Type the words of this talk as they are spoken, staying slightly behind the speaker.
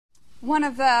One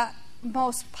of the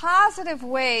most positive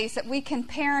ways that we can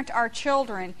parent our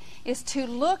children is to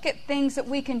look at things that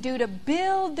we can do to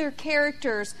build their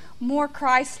characters more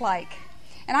Christ-like.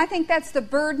 And I think that's the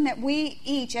burden that we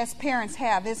each as parents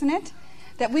have, isn't it?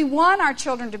 That we want our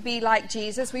children to be like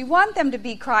Jesus. We want them to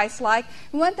be Christ-like.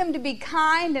 We want them to be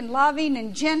kind and loving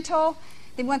and gentle.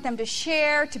 We want them to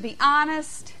share, to be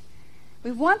honest.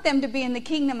 We want them to be in the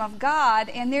kingdom of God,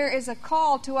 and there is a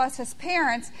call to us as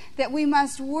parents that we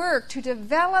must work to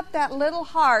develop that little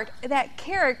heart, that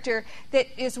character that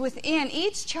is within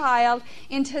each child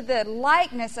into the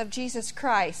likeness of Jesus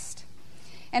Christ.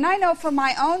 And I know for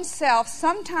my own self,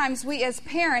 sometimes we as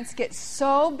parents get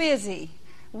so busy.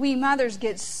 We mothers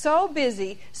get so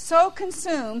busy, so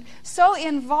consumed, so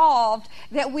involved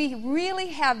that we really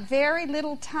have very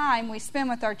little time we spend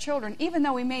with our children, even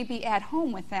though we may be at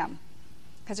home with them.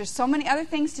 Because there's so many other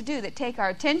things to do that take our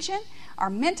attention, our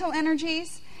mental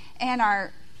energies, and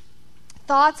our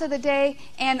thoughts of the day.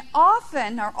 And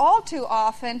often, or all too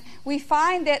often, we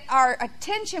find that our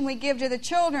attention we give to the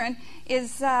children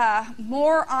is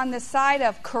more on the side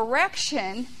of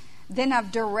correction than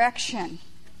of direction.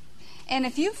 And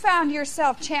if you found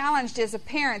yourself challenged as a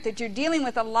parent that you're dealing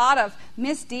with a lot of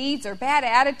misdeeds or bad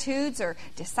attitudes or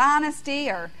dishonesty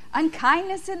or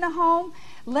unkindness in the home,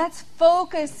 let's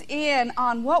focus in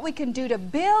on what we can do to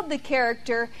build the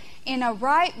character in a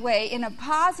right way, in a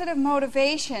positive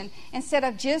motivation, instead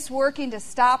of just working to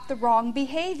stop the wrong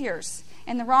behaviors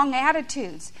and the wrong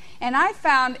attitudes. And I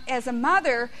found as a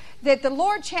mother that the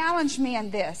Lord challenged me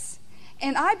in this.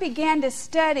 And I began to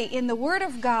study in the Word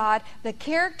of God the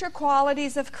character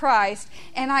qualities of Christ.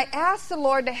 And I asked the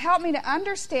Lord to help me to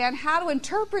understand how to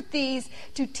interpret these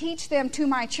to teach them to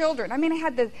my children. I mean, I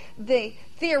had the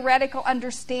theoretical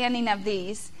understanding of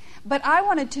these. But I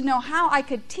wanted to know how I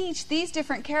could teach these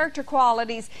different character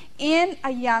qualities in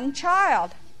a young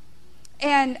child.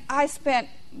 And I spent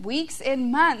weeks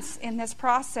and months in this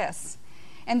process.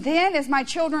 And then as my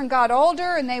children got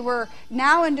older and they were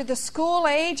now into the school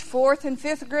age, 4th and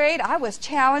 5th grade, I was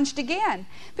challenged again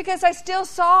because I still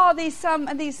saw some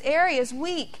of these areas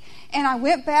weak. And I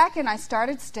went back and I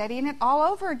started studying it all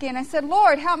over again. I said,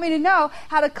 Lord, help me to know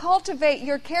how to cultivate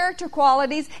your character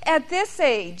qualities at this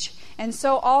age. And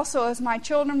so also as my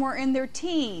children were in their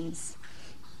teens.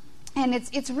 And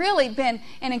it's really been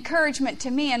an encouragement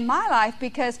to me in my life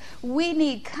because we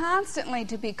need constantly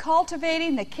to be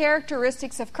cultivating the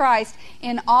characteristics of Christ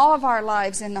in all of our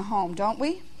lives in the home, don't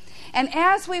we? And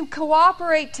as we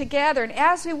cooperate together and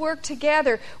as we work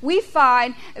together, we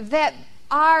find that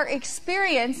our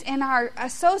experience and our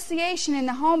association in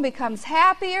the home becomes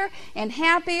happier and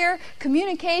happier.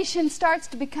 Communication starts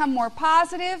to become more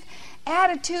positive.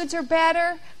 Attitudes are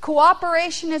better,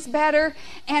 cooperation is better,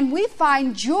 and we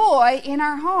find joy in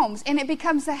our homes, and it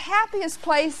becomes the happiest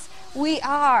place we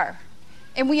are.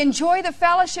 And we enjoy the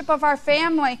fellowship of our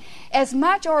family as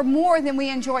much or more than we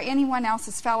enjoy anyone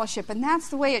else's fellowship, and that's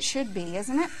the way it should be,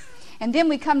 isn't it? And then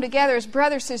we come together as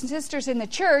brothers and sisters in the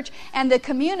church, and the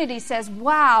community says,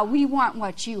 wow, we want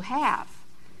what you have,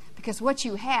 because what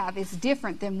you have is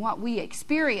different than what we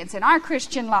experience in our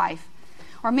Christian life.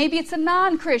 Or maybe it's a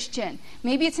non-Christian.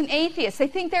 Maybe it's an atheist. They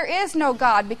think there is no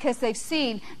God because they've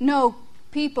seen no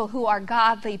people who are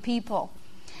godly people.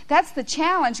 That's the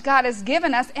challenge God has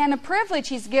given us and a privilege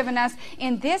He's given us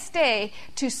in this day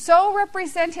to so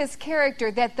represent His character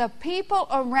that the people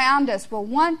around us will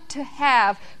want to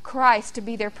have Christ to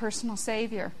be their personal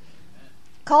Savior.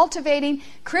 Cultivating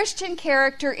Christian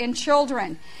character in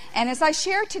children. And as I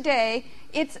share today,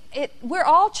 we're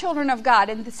all children of God.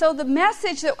 And so the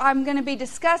message that I'm going to be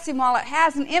discussing, while it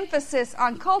has an emphasis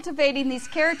on cultivating these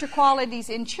character qualities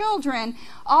in children,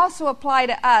 also apply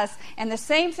to us. And the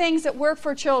same things that work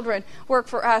for children work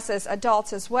for us as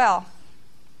adults as well.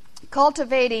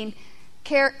 Cultivating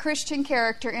Christian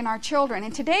character in our children.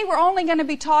 And today we're only going to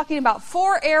be talking about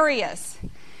 4 areas.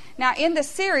 Now, in the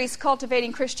series,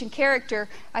 Cultivating Christian Character,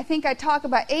 I think I talk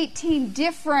about 18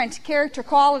 different character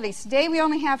qualities. Today we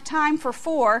only have time for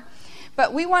 4,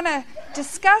 but we want to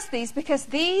discuss these because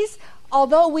these,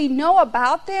 although we know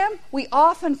about them, we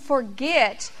often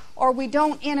forget or we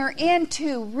don't enter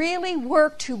into really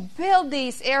work to build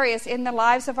these areas in the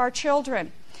lives of our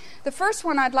children. The first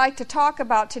one I'd like to talk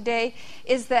about today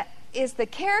is the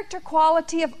character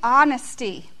quality of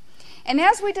honesty. And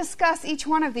as we discuss each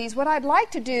one of these, what I'd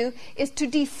like to do is to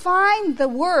define the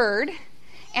word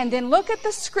and then look at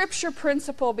the scripture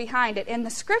principle behind it. And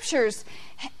the scriptures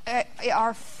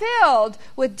are filled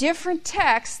with different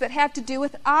texts that have to do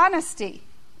with honesty,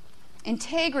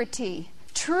 integrity,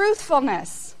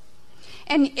 truthfulness.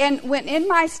 And when in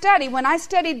my study, when I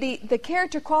studied the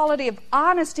character quality of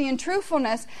honesty and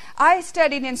truthfulness, I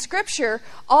studied in Scripture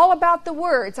all about the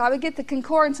words. I would get the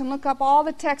concordance and look up all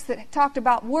the texts that talked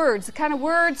about words, the kind of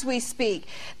words we speak,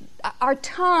 our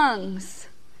tongues.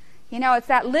 You know, it's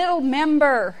that little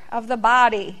member of the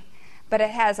body, but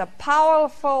it has a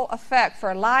powerful effect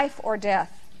for life or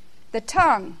death. The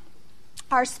tongue,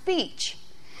 our speech.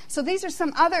 So these are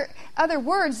some other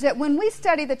words that when we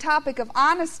study the topic of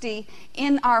honesty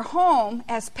in our home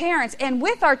as parents and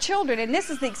with our children, and this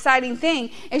is the exciting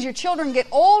thing, as your children get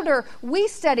older, we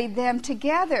studied them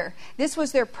together. This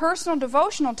was their personal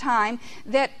devotional time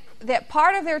that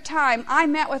part of their time I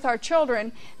met with our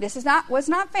children. This was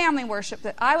not family worship,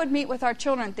 that I would meet with our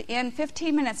children at the end,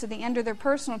 15 minutes at the end of their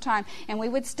personal time, and we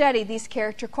would study these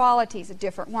character qualities, a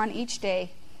different one each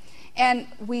day. And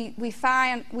we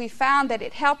found that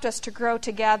it helped us to grow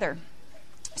together.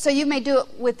 So you may do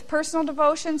it with personal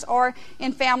devotions or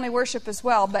in family worship as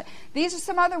well. But these are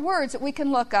some other words that we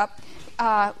can look up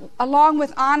along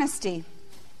with honesty.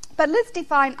 But let's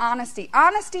define honesty.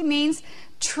 Honesty means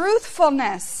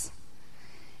truthfulness.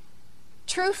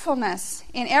 Truthfulness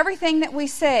in everything that we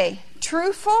say.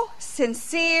 Truthful,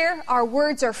 sincere, our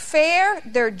words are fair,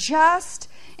 they're just.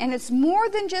 And it's more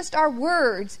than just our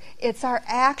words, it's our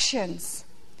actions.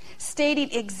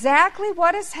 Stating exactly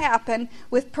what has happened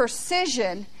with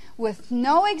precision, with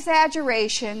no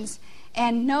exaggerations,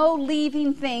 and no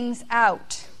leaving things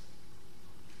out.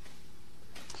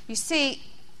 You see,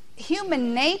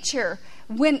 human nature,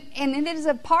 and it is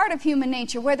a part of human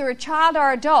nature, whether a child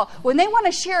or adult, when they want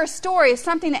to share a story of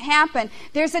something that happened,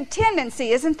 there's a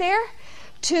tendency, isn't there,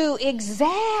 to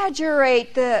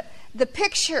exaggerate the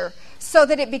picture, so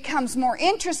that it becomes more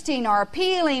interesting or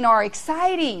appealing or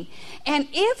exciting. And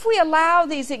if we allow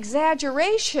these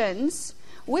exaggerations,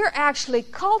 we're actually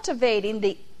cultivating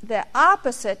the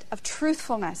opposite of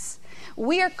truthfulness.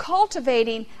 We are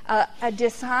cultivating a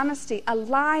dishonesty, a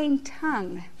lying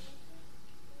tongue.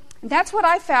 And that's what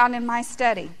I found in my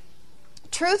study.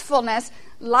 Truthfulness,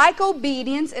 like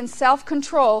obedience and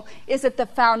self-control, is at the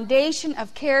foundation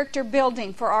of character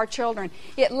building for our children.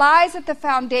 It lies at the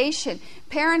foundation.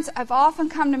 Parents have often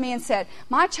come to me and said,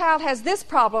 my child has this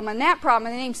problem and that problem,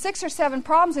 and they named 6 or 7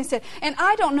 problems. They said, and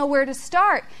I don't know where to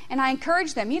start. And I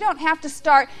encourage them, you don't have to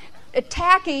start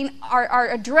attacking or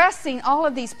addressing all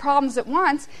of these problems at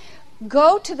once.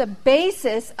 Go to the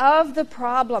basis of the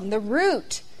problem, the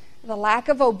root, the lack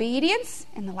of obedience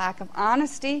and the lack of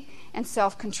honesty and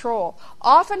self-control.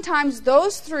 Oftentimes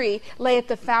those 3 lay at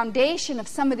the foundation of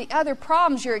some of the other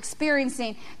problems you're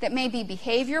experiencing that may be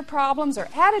behavior problems or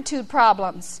attitude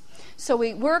problems. So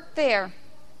we work there.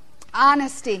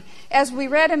 Honesty. As we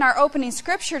read in our opening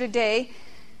scripture today,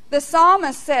 the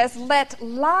psalmist says, let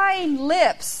lying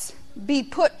lips be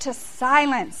put to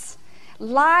silence.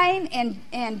 Lying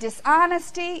and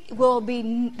dishonesty there'll be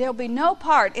no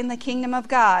part in the kingdom of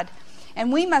God.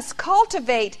 And we must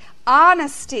cultivate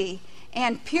honesty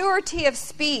and purity of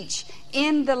speech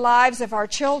in the lives of our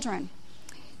children.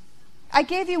 I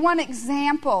gave you one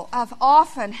example of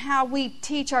often how we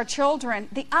teach our children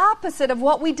the opposite of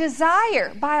what we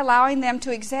desire by allowing them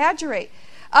to exaggerate.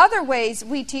 Other ways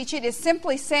we teach it is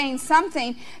simply saying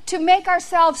something to make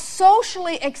ourselves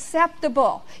socially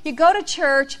acceptable. You go to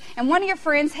church and one of your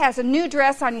friends has a new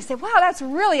dress on. You say, wow, that's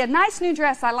really a nice new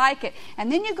dress. I like it.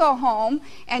 And then you go home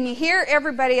and you hear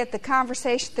everybody at the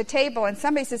conversation at the table and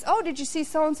somebody says, oh, did you see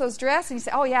so-and-so's dress? And you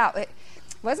say, oh, yeah,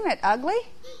 wasn't it ugly?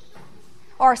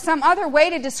 Or some other way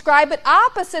to describe it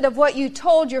opposite of what you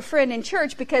told your friend in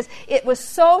church because it was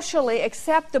socially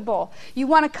acceptable. You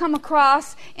want to come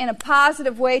across in a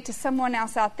positive way to someone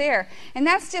else out there. And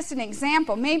that's just an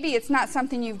example. Maybe it's not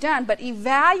something you've done, but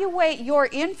evaluate your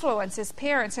influence as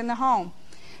parents in the home.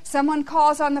 Someone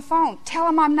calls on the phone. Tell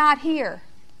them I'm not here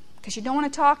because you don't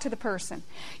want to talk to the person.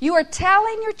 You are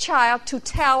telling your child to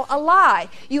tell a lie.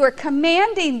 You are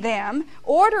commanding them,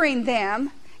 ordering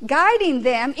them, guiding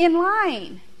them in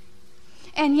lying.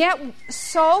 And yet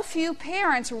so few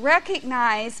parents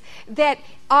recognize that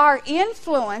our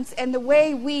influence and the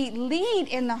way we lead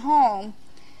in the home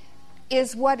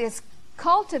is what is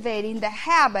cultivating the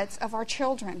habits of our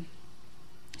children.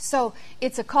 So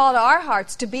it's a call to our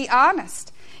hearts to be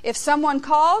honest. If someone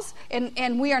calls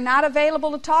and we are not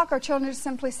available to talk, our children just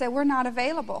simply say we're not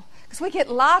available. Because we get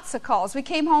lots of calls. We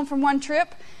came home from one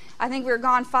trip. I think we were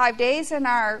gone 5 days, and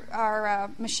our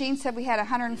machine said we had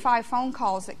 105 phone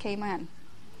calls that came in.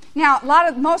 Now,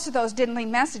 most of those didn't leave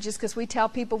messages because we tell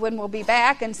people when we'll be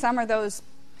back, and some of those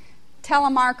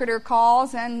telemarketer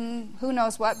calls and who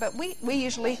knows what, but we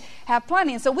usually have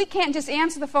plenty. And so we can't just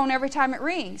answer the phone every time it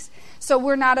rings. So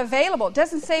we're not available. It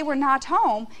doesn't say we're not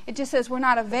home. It just says we're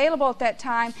not available at that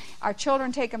time. Our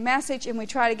children take a message and we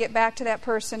try to get back to that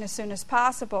person as soon as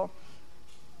possible.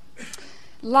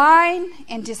 Lying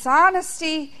and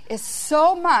dishonesty is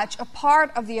so much a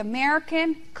part of the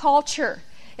American culture.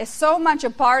 It's so much a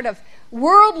part of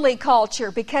worldly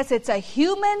culture because it's a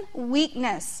human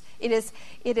weakness. It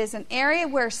is an area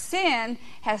where sin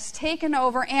has taken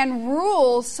over and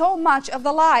rules so much of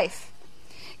the life,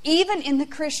 even in the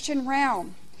Christian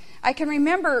realm. I can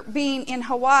remember being in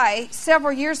Hawaii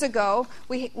several years ago.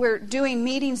 We were doing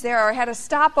meetings there, or had a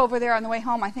stop over there on the way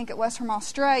home. I think it was from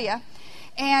Australia.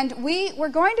 And we were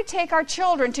going to take our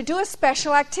children to do a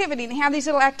special activity. They have these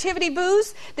little activity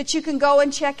booths that you can go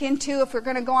and check into if we're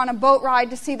going to go on a boat ride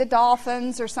to see the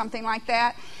dolphins or something like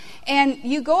that. And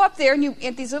you go up there and you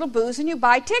at these little booths and you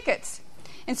buy tickets.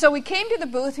 And so we came to the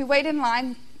booth, we waited in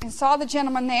line and saw the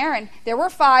gentleman there, and there were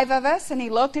 5 of us, and he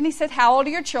looked and he said, "How old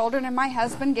are your children?" And my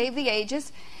husband gave the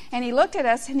ages. And he looked at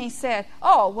us and he said,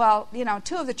 "Oh, well,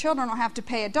 2 of the children will have to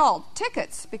pay adult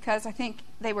tickets because I think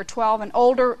they were 12 and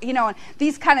older, and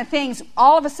these kind of things.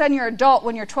 All of a sudden you're adult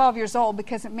when you're 12 years old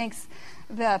because it makes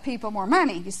the people more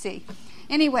money, you see."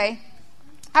 Anyway,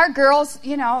 our girls,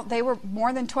 they were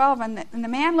more than 12, and the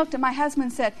man looked at my husband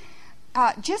and said,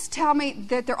 "Just tell me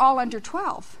that they're all under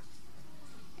 12.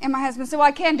 And my husband said, "Well,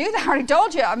 I can't do that. I already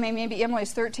told you. I mean, maybe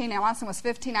Emily's 13 and Allison was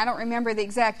 15. I don't remember the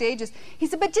exact ages." He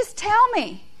said, "But just tell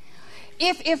me.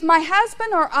 If my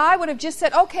husband or I would have just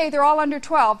said, okay, they're all under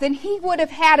 12, then he would have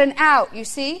had an out, you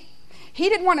see. He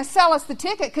didn't want to sell us the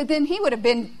ticket because then he would have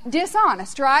been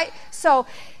dishonest, right?" So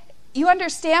you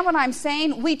understand what I'm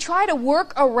saying? We try to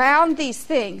work around these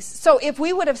things. So if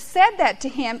we would have said that to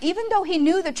him, even though he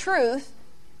knew the truth,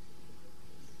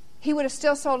 he would have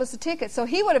still sold us a ticket. So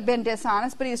he would have been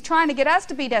dishonest, but he was trying to get us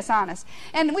to be dishonest.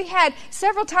 And we had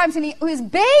several times, and he was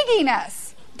begging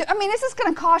us. I mean, this is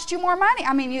going to cost you more money.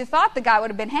 I mean, you thought the guy would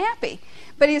have been happy.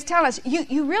 But he was telling us, you're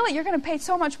going to pay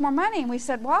so much more money. And we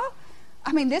said, well,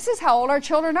 I mean, this is how old our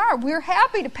children are. We're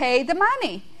happy to pay the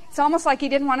money. It's almost like he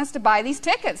didn't want us to buy these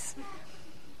tickets.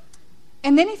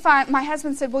 And then my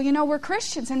husband said, well, we're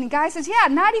Christians. And the guy says, yeah,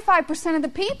 95% of the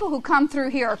people who come through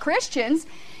here are Christians.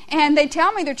 And they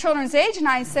tell me their children's age. And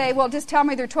I say, well, just tell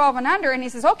me they're 12 and under. And he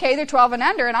says, okay, they're 12 and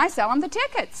under. And I sell them the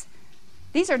tickets.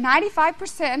 These are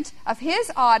 95% of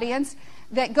his audience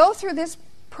that go through this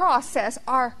process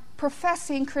are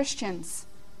professing Christians.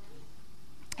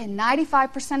 And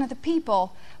 95% of the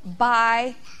people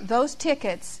buy those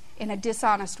tickets in a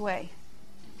dishonest way.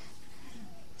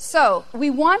 So we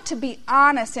want to be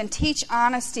honest and teach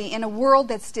honesty in a world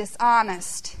that's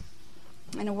dishonest,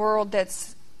 in a world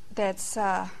that's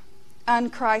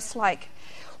unchristlike.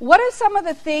 What are some of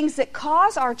the things that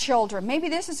cause our children, maybe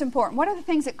this is important, what are the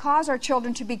things that cause our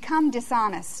children to become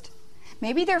dishonest?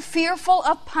 Maybe they're fearful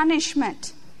of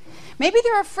punishment. Maybe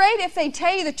they're afraid if they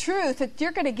tell you the truth that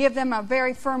you're going to give them a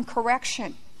very firm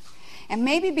correction. And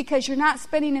maybe because you're not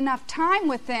spending enough time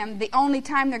with them, the only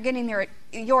time they're getting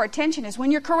your attention is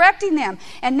when you're correcting them.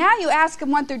 And now you ask them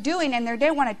what they're doing, and they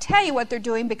don't want to tell you what they're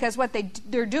doing because what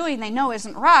they're doing they know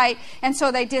isn't right. And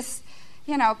so they just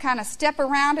kind of step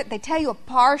around it. They tell you a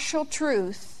partial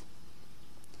truth,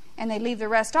 and they leave the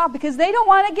rest off because they don't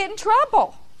want to get in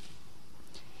trouble.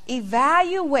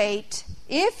 Evaluate,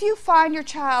 if you find your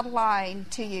child lying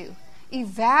to you,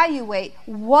 evaluate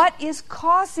what is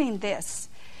causing this.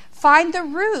 Find the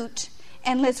root,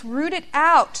 and let's root it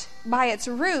out by its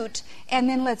root, and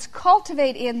then let's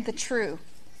cultivate in the true.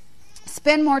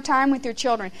 Spend more time with your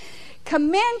children.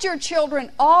 Commend your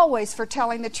children always for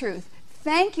telling the truth.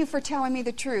 Thank you for telling me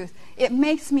the truth. It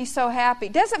makes me so happy.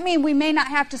 Doesn't mean we may not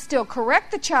have to still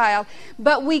correct the child,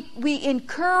 but we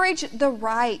encourage the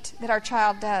right that our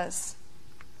child does.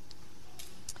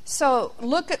 So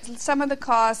look at some of the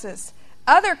causes.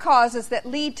 Other causes that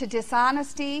lead to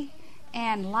dishonesty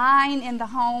and lying in the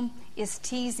home is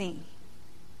teasing.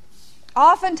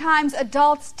 Oftentimes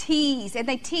adults tease, and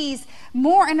they tease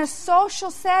more in a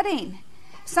social setting.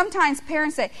 Sometimes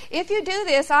parents say, if you do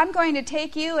this, I'm going to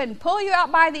take you and pull you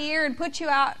out by the ear and put you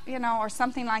out, or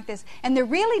something like this. And they're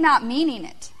really not meaning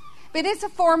it. But it's a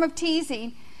form of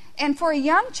teasing. And for a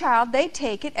young child, they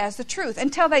take it as the truth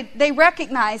until they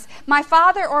recognize my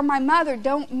father or my mother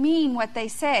don't mean what they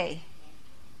say.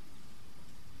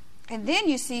 And then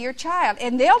you see your child,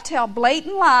 and they'll tell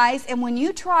blatant lies, and when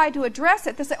you try to address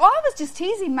it, they'll say, I was just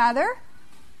teasing, Mother.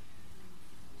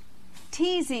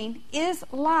 Teasing is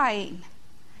lying.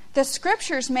 The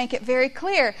scriptures make it very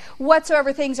clear.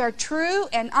 Whatsoever things are true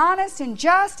and honest and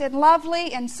just and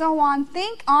lovely and so on,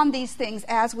 think on these things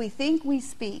as we think we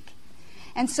speak.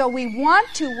 And so we want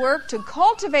to work to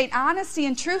cultivate honesty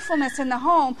and truthfulness in the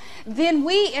home. Then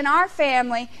we, in our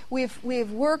family, we've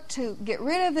worked to get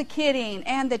rid of the kidding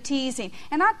and the teasing.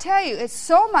 And I tell you, it's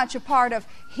so much a part of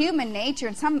human nature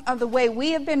and some of the way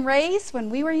we have been raised when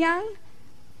we were young.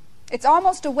 It's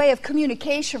almost a way of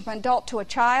communication from adult to a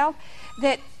child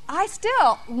that I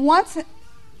still,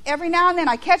 every now and then,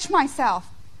 I catch myself.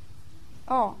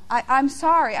 Oh, I'm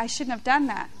sorry, I shouldn't have done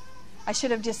that. I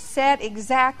should have just said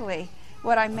exactly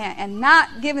what I meant and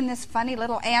not given this funny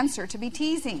little answer to be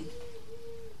teasing.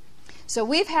 So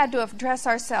we've had to address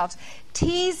ourselves.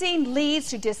 Teasing leads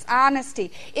to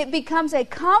dishonesty. It becomes a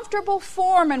comfortable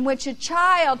form in which a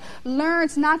child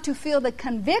learns not to feel the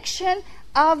conviction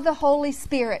of the Holy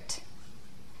Spirit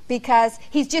because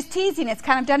he's just teasing. It's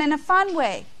kind of done in a fun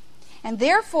way. And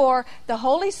therefore, the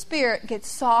Holy Spirit gets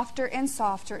softer and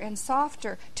softer and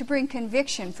softer to bring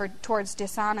conviction towards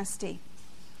dishonesty.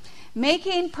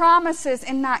 Making promises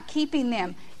and not keeping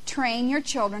them. Train your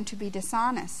children to be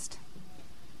dishonest.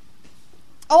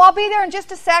 Oh, I'll be there in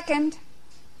just a second.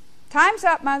 Time's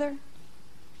up, Mother.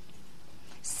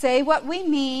 Say what we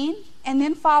mean and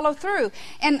then follow through.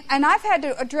 And I've had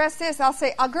to address this. I'll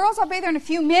say, girls, I'll be there in a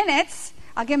few minutes.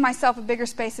 I'll give myself a bigger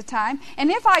space of time.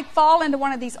 And if I fall into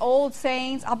one of these old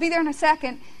sayings, I'll be there in a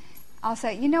second, I'll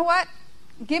say, you know what?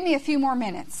 Give me a few more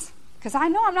minutes. Because I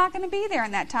know I'm not going to be there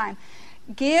in that time.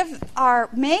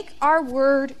 Make our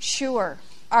word sure.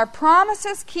 Our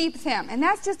promises, keep them. And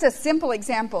that's just a simple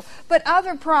example. But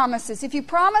other promises. If you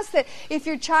promise that if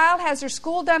your child has their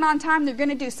school done on time, they're going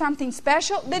to do something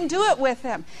special, then do it with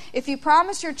them. If you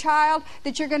promise your child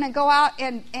that you're going to go out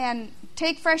and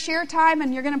take fresh air time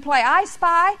and you're going to play I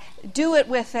Spy, do it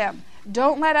with them.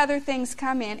 Don't let other things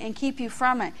come in and keep you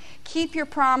from it. Keep your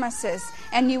promises,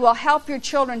 and you will help your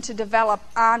children to develop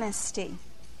honesty.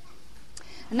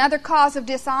 Another cause of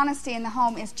dishonesty in the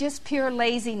home is just pure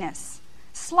laziness.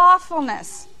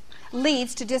 Slothfulness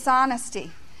leads to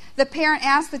dishonesty. The parent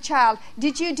asks the child,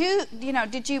 did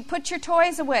you put your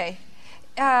toys away?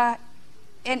 And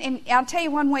I'll tell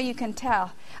you one way you can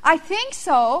tell. I think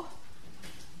so.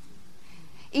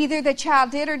 Either the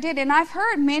child did or did. And I've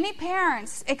heard many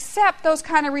parents accept those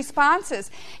kind of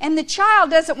responses. And the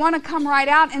child doesn't want to come right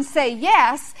out and say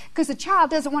yes, because the child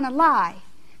doesn't want to lie.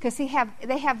 Because they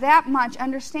have that much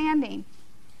understanding.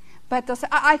 But they'll say,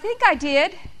 I think I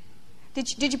did.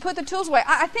 Did you put the tools away?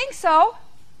 I think so.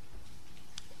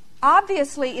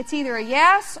 Obviously, it's either a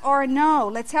yes or a no.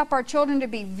 Let's help our children to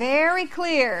be very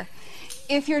clear.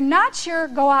 If you're not sure,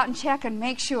 go out and check and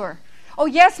make sure. Oh,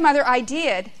 yes, Mother, I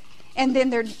did. And then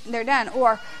they're done.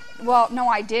 Or, well, no,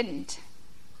 I didn't.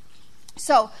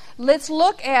 So let's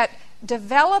look at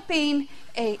developing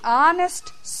an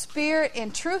honest spirit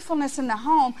and truthfulness in the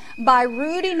home by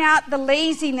rooting out the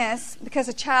laziness because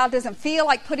a child doesn't feel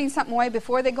like putting something away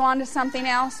before they go on to something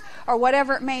else or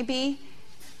whatever it may be.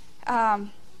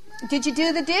 Did you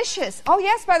do the dishes? Oh,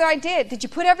 yes, Mother, I did. Did you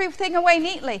put everything away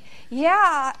neatly?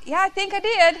 Yeah, I think I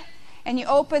did. And you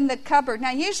open the cupboard. Now,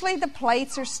 usually the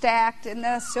plates are stacked and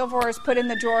the silverware is put in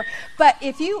the drawer. But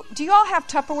do you all have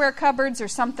Tupperware cupboards or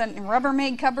something,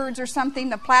 Rubbermaid cupboards or something,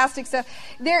 the plastic stuff?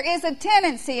 There is a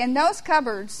tendency in those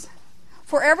cupboards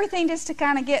for everything just to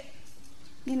kind of get,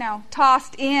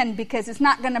 tossed in because it's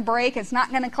not going to break, it's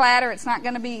not going to clatter, it's not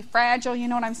going to be fragile, you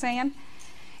know what I'm saying?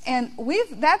 And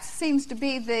that seems to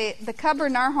be the cupboard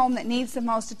in our home that needs the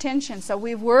most attention. So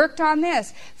we've worked on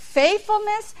this.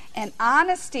 Faithfulness and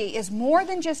honesty is more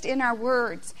than just in our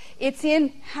words. It's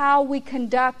in how we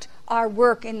conduct our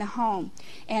work in the home.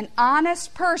 An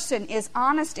honest person is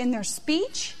honest in their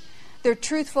speech, they're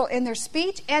truthful in their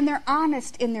speech, and they're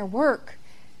honest in their work.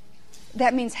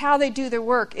 That means how they do their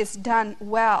work is done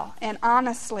well and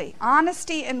honestly.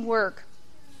 Honesty in work.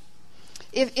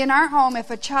 If in our home, if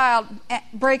a child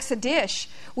breaks a dish,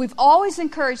 we've always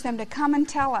encouraged them to come and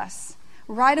tell us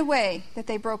right away that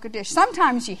they broke a dish.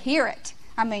 Sometimes you hear it.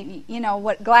 I mean,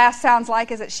 what glass sounds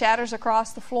like as it shatters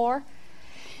across the floor.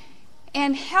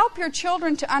 And help your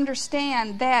children to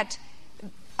understand that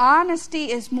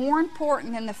honesty is more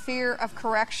important than the fear of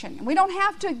correction. We don't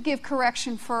have to give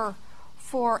correction for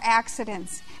for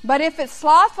accidents. But if it's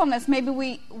slothfulness, maybe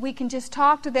we can just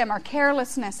talk to them, or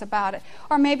carelessness about it.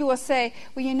 Or maybe we'll say,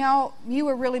 well, you know, you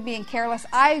were really being careless.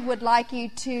 I would like you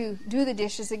to do the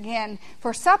dishes again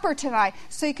for supper tonight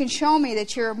so you can show me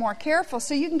that you're more careful.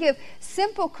 So you can give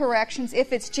simple corrections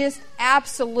if it's just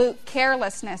absolute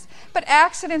carelessness. But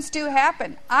accidents do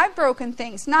happen. I've broken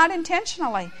things, not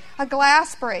intentionally. A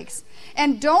glass breaks.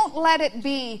 And don't let it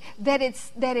be that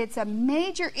it's a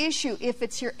major issue if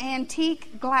it's your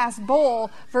antique glass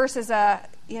bowl versus a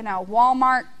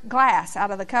Walmart glass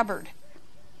out of the cupboard.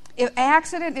 If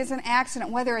accident is an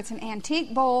accident, whether it's an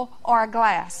antique bowl or a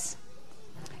glass.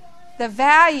 The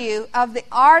value of the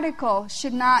article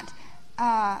should not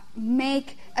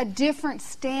make a different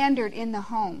standard in the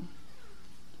home.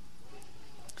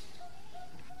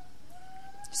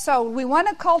 So we want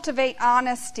to cultivate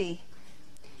honesty.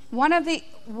 One of the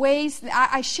ways,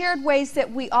 I shared ways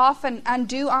that we often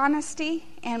undo honesty,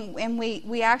 and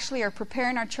we actually are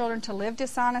preparing our children to live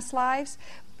dishonest lives,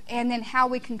 and then how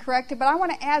we can correct it. But I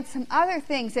want to add some other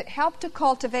things that help to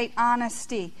cultivate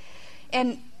honesty.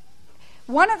 And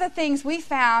one of the things we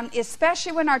found,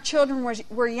 especially when our children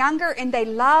were younger and they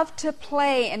loved to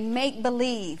play and make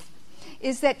believe,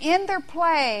 is that in their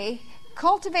play,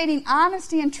 cultivating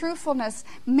honesty and truthfulness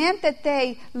meant that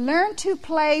they learned to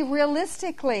play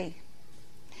realistically.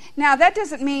 Now, that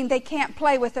doesn't mean they can't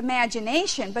play with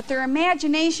imagination, but their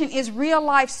imagination is real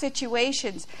life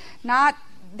situations. Not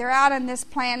they're out on this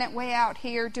planet way out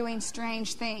here doing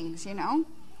strange things, you know.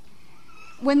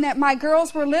 When my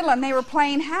girls were little and they were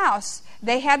playing house,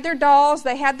 they had their dolls,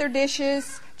 they had their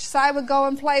dishes. Josiah would go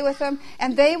and play with them,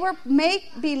 and they were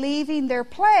make-believing their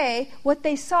play what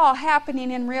they saw happening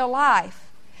in real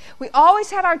life. We always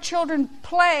had our children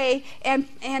play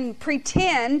and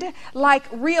pretend like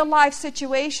real-life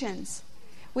situations.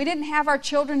 We didn't have our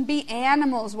children be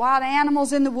animals, wild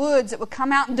animals in the woods that would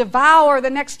come out and devour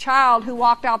the next child who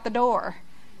walked out the door.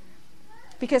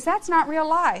 Because that's not real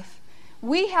life.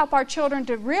 We help our children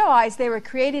to realize they were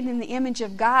created in the image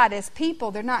of God as people.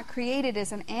 They're not created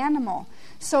as an animal.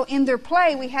 So in their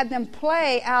play, we had them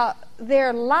play out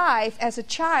their life as a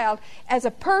child, as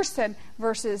a person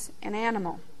versus an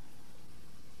animal.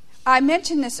 I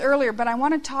mentioned this earlier, but I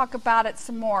want to talk about it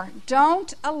some more.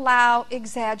 Don't allow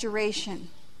exaggeration.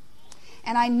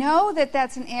 And I know that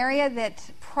that's an area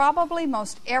that probably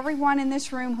most everyone in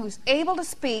this room who's able to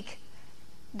speak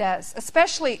does,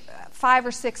 especially 5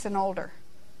 or 6 and older.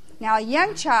 Now, a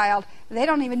young child, they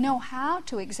don't even know how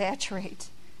to exaggerate.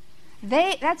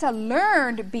 That's a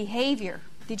learned behavior.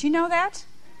 Did you know that?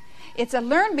 It's a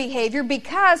learned behavior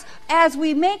because as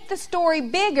we make the story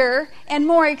bigger and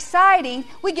more exciting,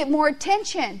 we get more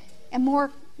attention and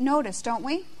more notice, don't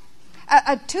we?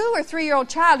 A 2 or 3-year-old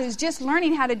child who's just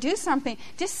learning how to do something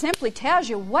just simply tells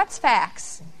you what's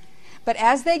facts. But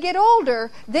as they get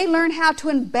older, they learn how to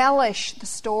embellish the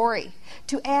story,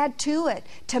 to add to it,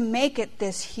 to make it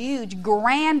this huge,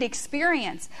 grand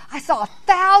experience. I saw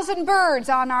 1,000 birds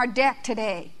on our deck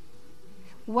today.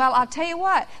 Well, I'll tell you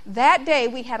what, that day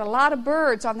we had a lot of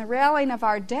birds on the railing of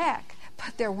our deck,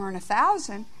 but there weren't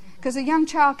 1,000 because a young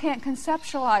child can't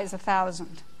conceptualize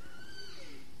 1,000.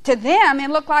 To them, it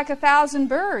looked like 1,000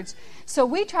 birds. So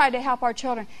we tried to help our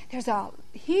children. There's a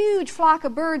huge flock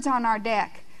of birds on our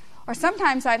deck. Or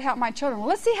sometimes I'd help my children. Well,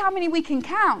 let's see how many we can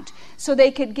count so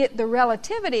they could get the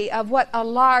relativity of what a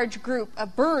large group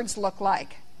of birds look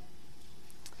like.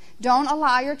 Don't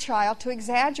allow your child to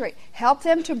exaggerate. Help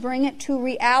them to bring it to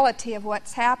reality of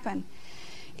what's happened.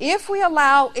 If we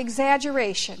allow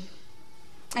exaggeration,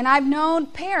 and I've known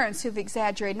parents who've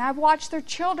exaggerated, and I've watched their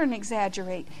children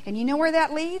exaggerate, and you know where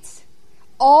that leads?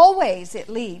 Always it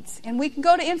leads. And we can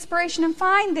go to inspiration and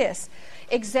find this.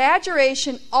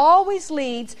 Exaggeration always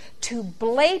leads to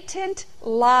blatant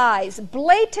lies,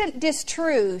 blatant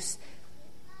distruths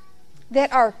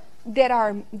that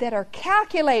are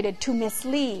calculated to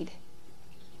mislead.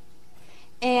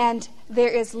 And there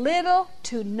is little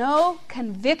to no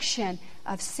conviction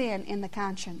of sin in the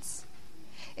conscience.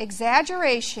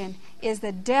 Exaggeration is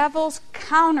the devil's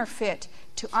counterfeit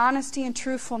to honesty and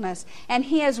truthfulness. And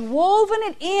he has woven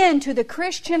it into the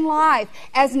Christian life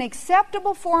as an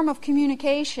acceptable form of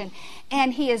communication.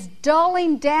 And he is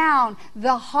dulling down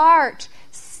the heart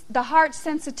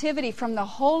sensitivity from the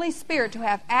Holy Spirit to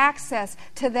have access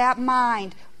to that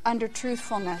mind under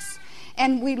truthfulness.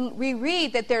 And we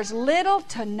read that there's little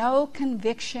to no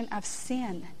conviction of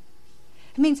sin.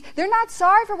 It means they're not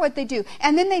sorry for what they do.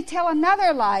 And then they tell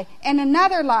another lie,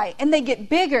 and they get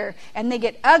bigger, and they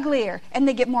get uglier, and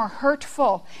they get more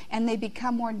hurtful, and they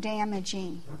become more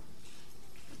damaging.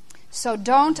 So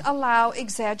don't allow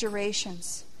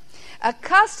exaggerations.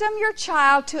 Accustom your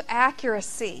child to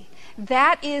accuracy.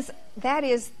 That is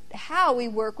how we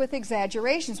work with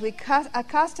exaggerations. We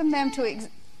accustom them to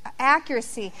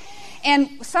accuracy.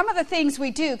 And some of the things we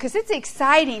do, because it's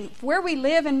exciting. Where we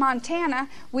live in Montana,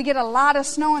 we get a lot of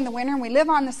snow in the winter, and we live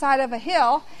on the side of a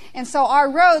hill. And so our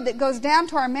road that goes down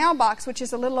to our mailbox, which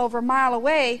is a little over a mile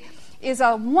away, is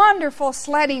a wonderful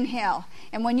sledding hill.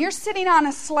 And when you're sitting on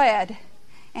a sled,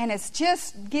 and it's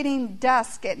just getting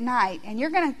dusk at night, and you're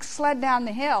going to sled down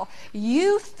the hill,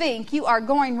 you think you are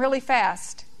going really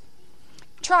fast.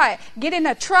 Try it. Get in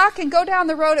a truck and go down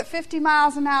the road at 50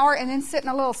 miles an hour and then sit in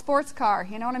a little sports car.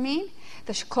 You know what I mean?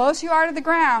 The closer you are to the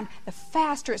ground, the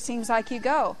faster it seems like you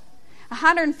go.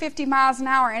 150 miles an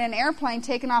hour in an airplane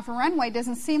taking off a runway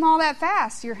doesn't seem all that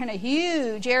fast. You're in a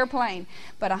huge airplane.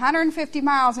 But 150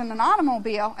 miles in an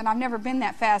automobile, and I've never been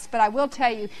that fast, but I will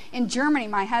tell you, in Germany,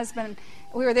 my husband,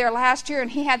 we were there last year, and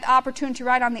he had the opportunity to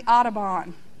ride on the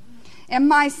Autobahn. And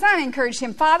my son encouraged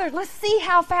him, Father, let's see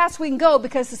how fast we can go,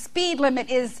 because the speed limit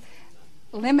is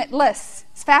limitless,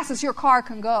 as fast as your car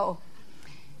can go.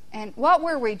 And what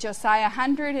were we, Josiah?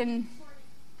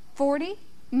 140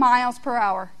 miles per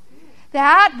hour.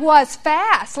 That was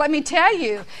fast, let me tell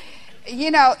you.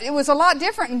 You know, it was a lot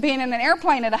different than being in an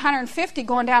airplane at 150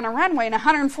 going down a runway and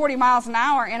 140 miles an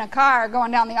hour in a car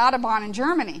going down the Autobahn in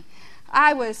Germany.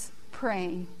 I was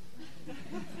praying.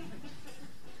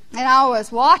 And I was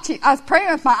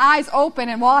praying with my eyes open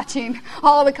and watching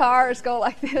all the cars go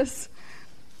like this.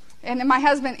 And then my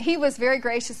husband, he was very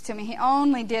gracious to me. He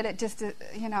only did it just to,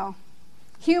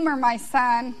 humor my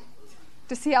son,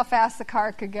 to see how fast the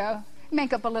car could go.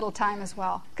 Make up a little time as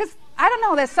well. Because, I don't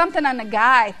know, there's something on the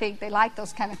guy, I think they like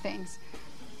those kind of things.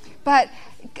 But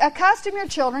accustom your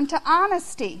children to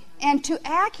honesty and to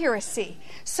accuracy.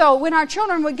 So when our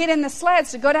children would get in the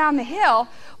sleds to go down the hill,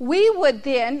 we would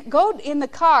then go in the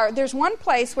car. There's one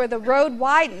place where the road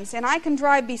widens, and I can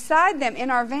drive beside them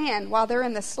in our van while they're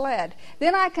in the sled.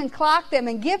 Then I can clock them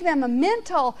and give them a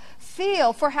mental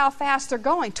feel for how fast they're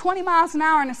going. 20 miles an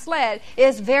hour in a sled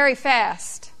is very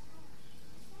fast.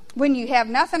 When you have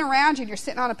nothing around you and you're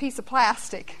sitting on a piece of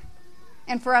plastic.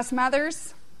 And for us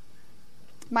mothers,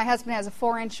 my husband has a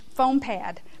 4-inch foam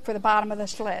pad for the bottom of the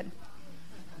sled.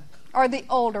 Or the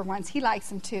older ones. He likes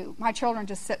them too. My children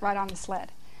just sit right on the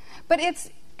sled. But it's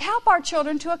help our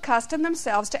children to accustom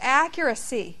themselves to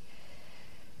accuracy.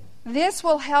 This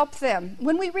will help them.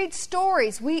 When we read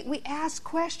stories, we ask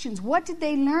questions. What did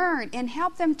they learn? And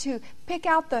help them to pick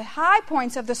out the high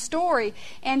points of the story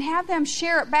and have them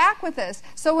share it back with us.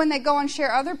 So when they go and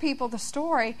share other people the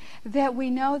story, that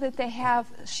we know that they have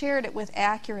shared it with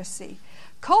accuracy.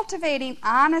 Cultivating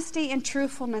honesty and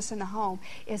truthfulness in the home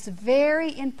is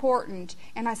very important.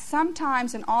 And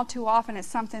sometimes, and all too often, it's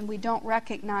something we don't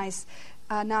recognize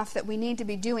enough that we need to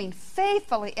be doing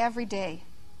faithfully every day.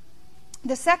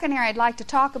 The second area I'd like to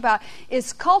talk about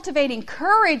is cultivating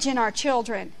courage in our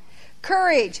children.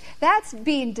 Courage, that's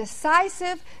being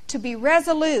decisive, to be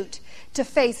resolute, to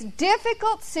face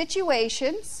difficult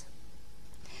situations,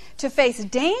 to face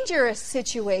dangerous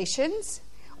situations,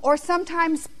 or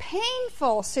sometimes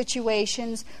painful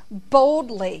situations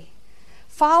boldly,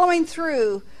 following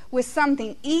through with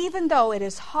something even though it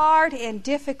is hard and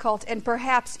difficult and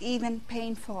perhaps even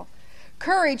painful.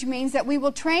 Courage means that we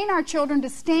will train our children to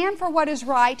stand for what is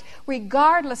right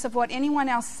regardless of what anyone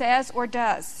else says or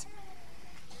does.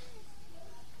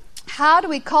 How do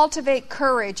we cultivate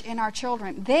courage in our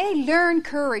children? They learn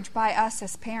courage by us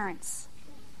as parents.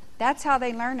 That's how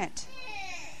they learn it.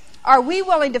 Are we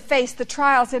willing to face the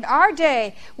trials in our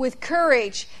day with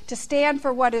courage to stand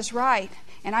for what is right?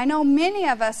 And I know many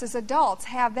of us as adults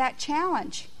have that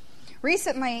challenge.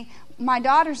 Recently, my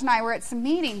daughters and I were at some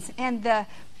meetings, and the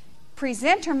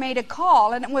presenter made a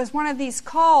call, and it was one of these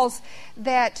calls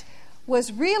that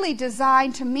was really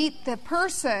designed to meet the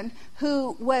person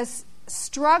who was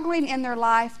struggling in their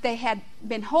life. They had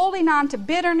been holding on to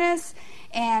bitterness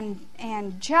and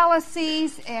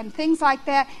jealousies and things like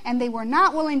that, and they were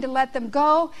not willing to let them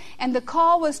go. And the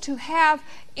call was to have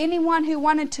anyone who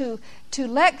wanted to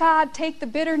let God take the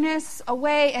bitterness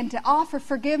away and to offer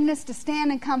forgiveness to stand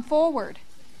and come forward.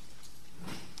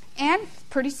 And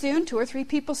pretty soon, 2 or 3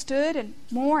 people stood, and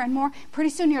more.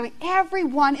 Pretty soon, nearly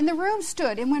everyone in the room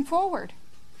stood and went forward.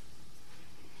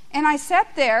 And I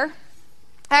sat there.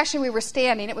 Actually, we were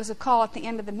standing. It was a call at the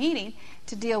end of the meeting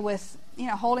to deal with,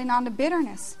 holding on to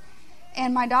bitterness.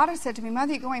 And my daughter said to me,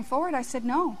 Mother, you going forward? I said,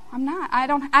 no, I'm not. I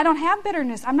don't have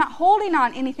bitterness. I'm not holding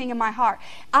on anything in my heart.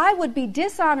 I would be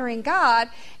dishonoring God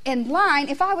and lying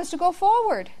if I was to go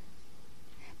forward.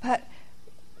 But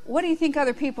what do you think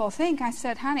other people think? I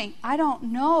said, honey, I don't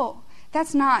know.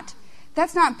 That's not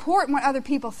That's not important what other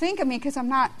people think of me because I'm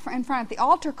not in front of the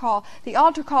altar call. The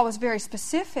altar call was very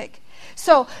specific.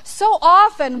 So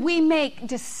often we make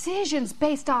decisions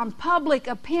based on public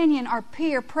opinion or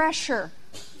peer pressure.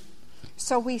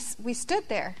 So we stood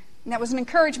there. And that was an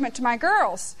encouragement to my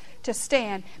girls to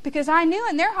stand. Because I knew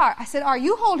in their heart, I said, are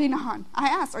you holding on? I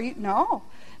asked, are you? No.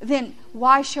 Then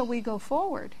why shall we go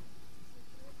forward?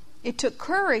 It took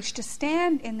courage to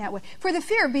stand in that way. For the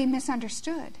fear of being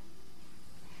misunderstood.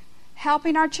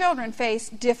 Helping our children face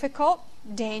difficult,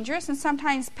 dangerous, and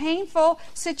sometimes painful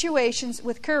situations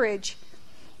with courage.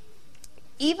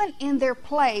 Even in their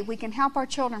play, we can help our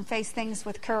children face things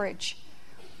with courage.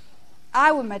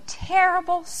 I was a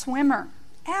terrible swimmer.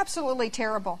 Absolutely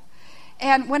terrible.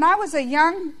 And when I was a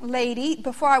young lady,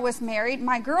 before I was married,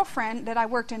 my girlfriend that I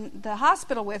worked in the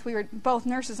hospital with, we were both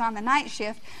nurses on the night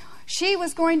shift, she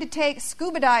was going to take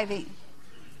scuba diving.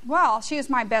 Well, she was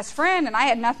my best friend, and I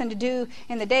had nothing to do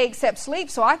in the day except sleep,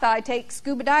 so I thought I'd take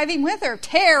scuba diving with her,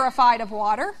 terrified of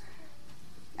water.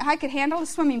 I could handle a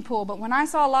swimming pool, but when I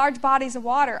saw large bodies of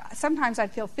water, sometimes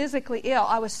I'd feel physically ill.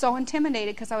 I was so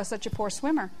intimidated because I was such a poor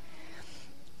swimmer.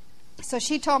 So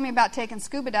she told me about taking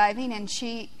scuba diving, and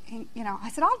I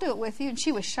said, I'll do it with you, and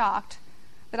she was shocked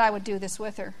that I would do this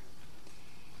with her.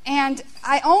 And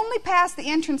I only passed the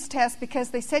entrance test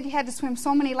because they said you had to swim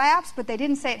so many laps, but they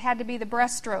didn't say it had to be the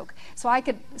breaststroke. So I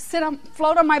could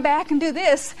float on my back and do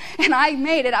this, and I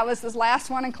made it. I was the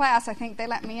last one in class. I think they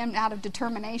let me in out of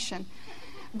determination.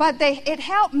 But it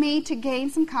helped me to gain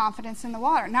some confidence in the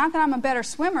water. Not that I'm a better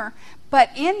swimmer,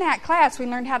 but in that class we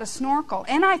learned how to snorkel.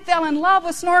 And I fell in love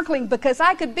with snorkeling because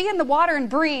I could be in the water and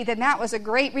breathe, and that was a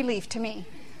great relief to me.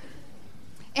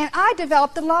 And I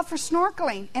developed a love for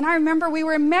snorkeling. And I remember we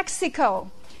were in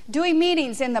Mexico doing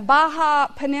meetings in the Baja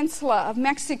Peninsula of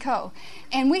Mexico.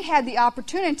 And we had the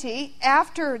opportunity,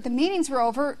 after the meetings were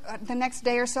over the next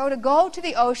day or so, to go to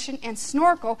the ocean and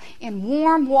snorkel in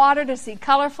warm water to see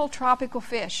colorful tropical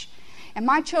fish. And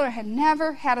my children had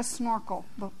never had a snorkel,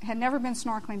 had never been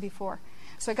snorkeling before.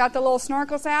 So we got the little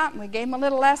snorkels out, and we gave them a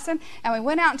little lesson, and we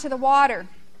went out into the water.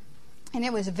 And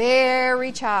it was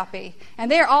very choppy. And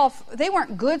they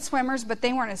weren't good swimmers, but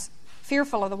they weren't as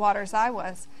fearful of the water as I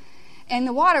was. And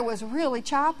the water was really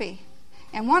choppy.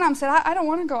 And one of them said, I don't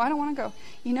want to go, I don't want to go.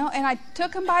 And I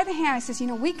took him by the hand. I says,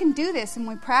 we can do this. And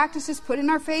we practiced this, putting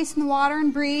our face in the water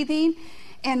and breathing.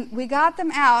 And we got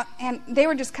them out, and they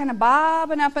were just kind of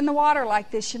bobbing up in the water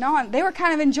like this, and they were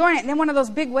kind of enjoying it. And then one of those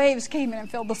big waves came in and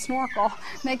filled the snorkel.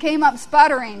 And they came up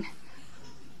sputtering.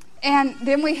 And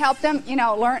then we helped them,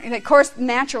 learn. And of course,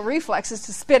 natural reflex is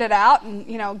to spit it out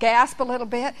and, gasp a little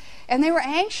bit. And they were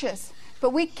anxious.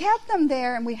 But we kept them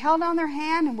there, and we held on their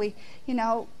hand, and we,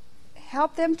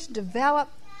 helped them to develop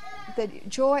the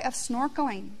joy of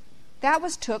snorkeling. That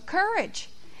took courage.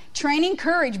 Training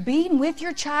courage, being with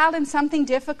your child in something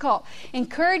difficult,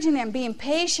 encouraging them, being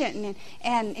patient,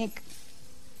 and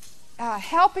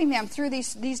helping them through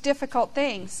these difficult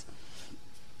things.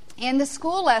 In the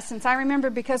school lessons, I remember,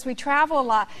 because we travel a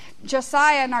lot,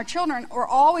 Josiah and our children were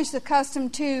always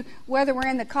accustomed to, whether we're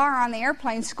in the car or on the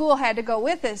airplane, school had to go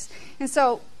with us. And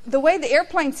so the way the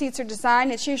airplane seats are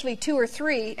designed, it's usually 2 or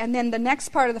 3, and then the next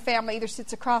part of the family either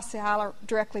sits across the aisle or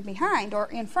directly behind or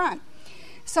in front.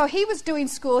 So he was doing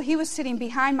school. He was sitting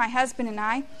behind my husband and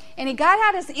I, and he got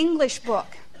out his English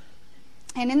book.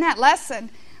 And in that lesson,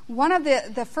 one of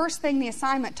the first thing the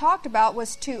assignment talked about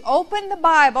was to open the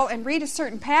Bible and read a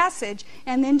certain passage,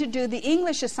 and then to do the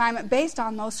English assignment based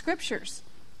on those scriptures.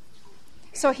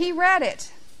 So he read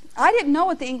it. I didn't know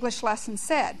what the English lesson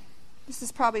said. This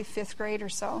is probably 5th grade or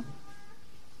so.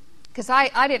 Because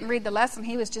I didn't read the lesson.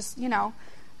 He was just,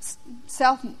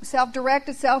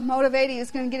 self-directed, self-motivated. He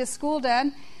was going to get his school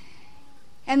done.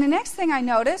 And the next thing I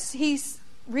noticed, he's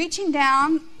reaching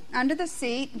down under the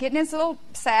seat, getting his little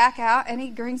sack out, and he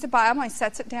brings the Bible and he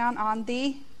sets it down on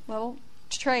the little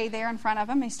tray there in front of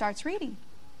him, and he starts reading.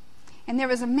 And there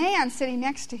was a man sitting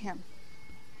next to him.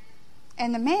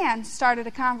 And the man started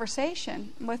a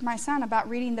conversation with my son about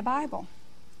reading the Bible.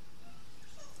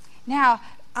 Now,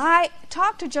 I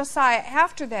talked to Josiah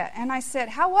after that, and I said,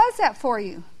 how was that for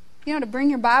you? To bring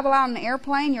your Bible out on an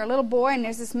airplane, you're a little boy, and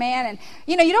there's this man, and,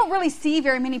 you don't really see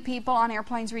very many people on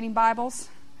airplanes reading Bibles.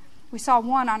 We saw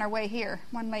one on our way here,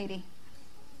 one lady.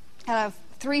 Out of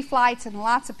 3 flights and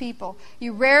lots of people.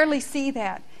 You rarely see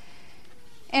that.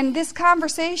 And this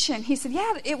conversation, he said,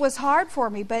 yeah, it was hard for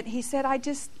me, but he said,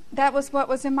 that was what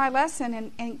was in my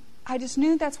lesson, and I just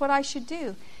knew that's what I should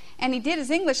do. And he did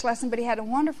his English lesson, but he had a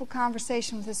wonderful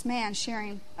conversation with this man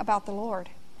sharing about the Lord.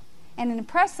 And it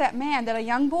impressed that man that a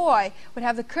young boy would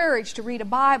have the courage to read a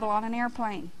Bible on an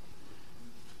airplane.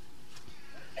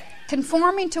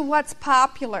 conforming to what's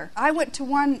popular.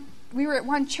 We were at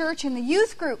one church in the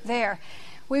youth group there.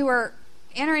 We were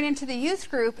entering into the youth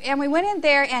group, and we went in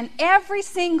there, and every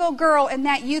single girl in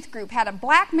that youth group had a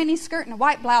black mini skirt and a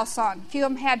white blouse on. A few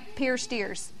of them had pierced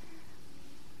ears.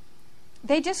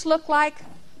 They just looked like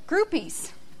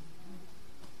groupies.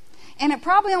 And it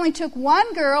probably only took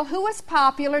one girl who was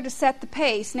popular to set the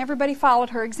pace, and everybody followed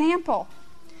her example.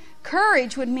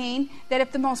 Courage would mean that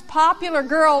if the most popular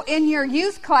girl in your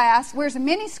youth class wears a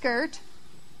miniskirt,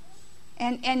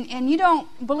 and you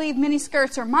don't believe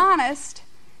miniskirts are modest,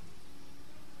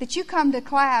 that you come to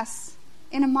class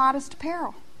in a modest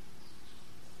apparel.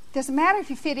 Doesn't matter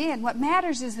if you fit in. What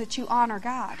matters is that you honor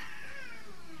God.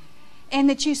 And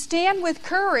that you stand with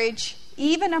courage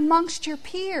even amongst your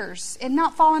peers and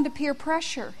not fall into peer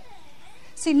pressure.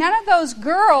 See, none of those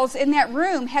girls in that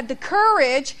room had the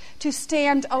courage to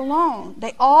stand alone.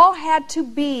 They all had to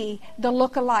be the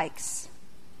lookalikes.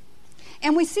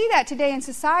 And we see that today in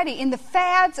society, in the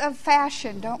fads of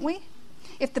fashion, don't we?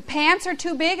 If the pants are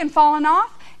too big and falling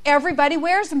off, everybody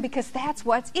wears them because that's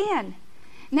what's in.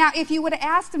 Now, if you would have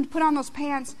asked them to put on those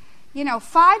pants,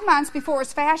 5 months before it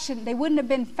was fashion, they wouldn't have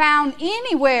been found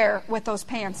anywhere with those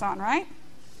pants on, right?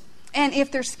 And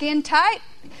if they're skin tight,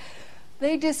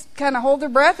 they just kind of hold their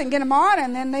breath and get them on,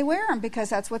 and then they wear them because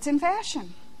that's what's in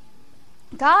fashion.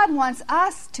 God wants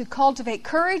us to cultivate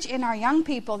courage in our young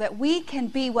people, that we can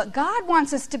be what God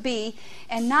wants us to be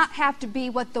and not have to be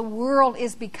what the world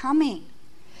is becoming.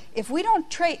 If we don't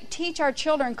teach our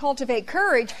children cultivate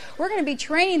courage, we're going to be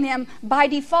training them by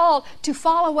default to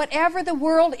follow whatever the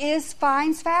world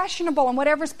finds fashionable and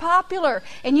whatever's popular.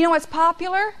 And you know what's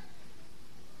popular?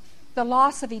 The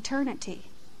loss of eternity.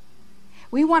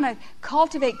 We want to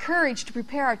cultivate courage to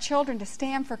prepare our children to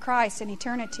stand for Christ in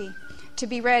eternity, to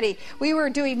be ready. We were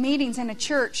doing meetings in a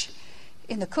church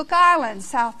in the Cook Islands,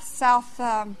 South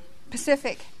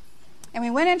Pacific. And we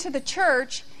went into the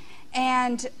church,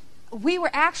 and we were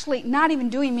actually not even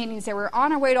doing meetings there. We were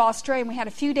on our way to Australia, and we had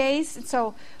a few days, and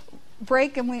so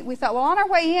break, and we thought, well, on our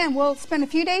way in, we'll spend a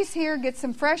few days here, get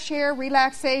some fresh air,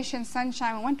 relaxation,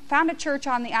 sunshine. We found a church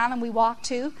on the island we walked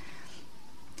to.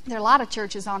 There are a lot of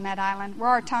churches on that island,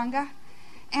 Rarotonga.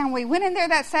 And we went in there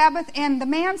that Sabbath, and the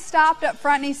man stopped up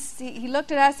front, and he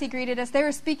looked at us, he greeted us. They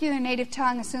were speaking their native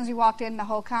tongue as soon as we walked in. The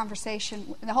whole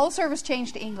conversation, the whole service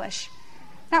changed to English.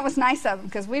 That was nice of them,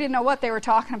 because we didn't know what they were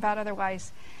talking about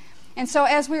otherwise. And so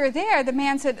as we were there, the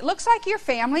man said, "It looks like your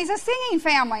family's a singing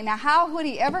family." Now, how would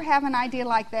he ever have an idea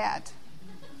like that?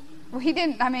 Well, he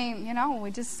didn't.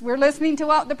 We're listening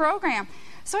to the program.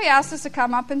 So he asked us to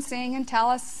come up and sing and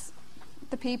tell us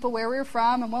the people where we were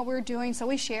from and what we were doing, so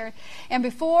we shared. And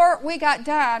before we got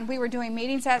done, we were doing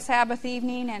meetings that Sabbath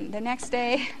evening, and the next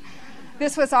day,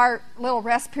 this was our little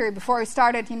rest period before we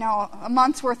started, a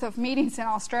month's worth of meetings in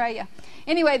Australia.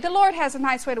 Anyway, the Lord has a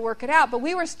nice way to work it out, but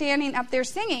we were standing up there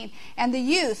singing, and the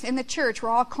youth in the church were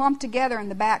all clumped together in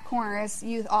the back corner, as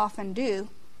youth often do,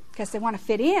 because they want to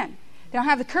fit in. They don't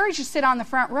have the courage to sit on the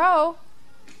front row.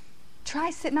 Try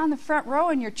sitting on the front row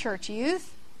in your church,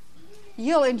 youth.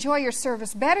 You'll enjoy your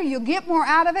service better, you'll get more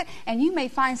out of it, and you may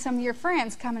find some of your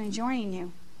friends coming and joining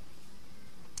you.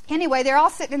 Anyway, they're all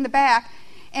sitting in the back,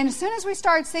 and as soon as we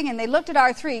started singing, they looked at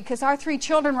our three, because our three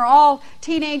children were all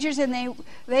teenagers, and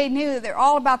they knew they're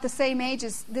all about the same age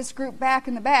as this group back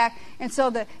in the back, and so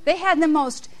they had the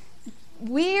most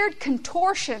weird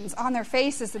contortions on their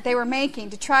faces that they were making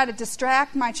to try to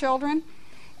distract my children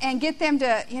and get them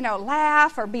to,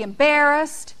 laugh or be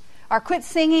embarrassed or quit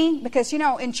singing, because,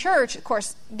 in church, of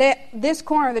course, this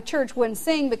corner of the church wouldn't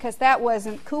sing because that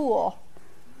wasn't cool.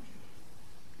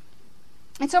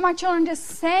 And so my children just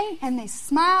sang, and they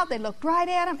smiled, they looked right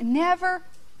at them, and never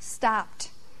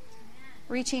stopped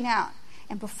reaching out.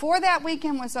 And before that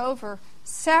weekend was over,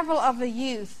 several of the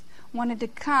youth wanted to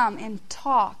come and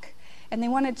talk. And they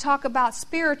wanted to talk about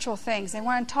spiritual things. They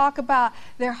wanted to talk about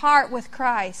their heart with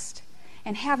Christ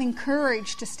and having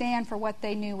courage to stand for what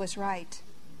they knew was right.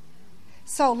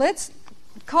 So let's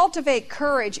cultivate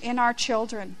courage in our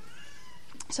children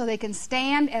so they can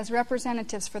stand as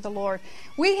representatives for the Lord.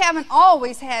 We haven't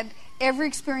always had every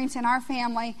experience in our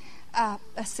family a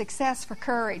success for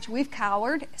courage. We've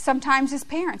cowered. Sometimes as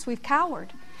parents, we've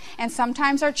cowered. And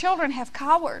sometimes our children have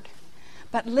cowered.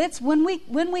 But when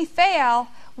we fail,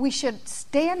 we should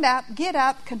stand up, get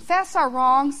up, confess our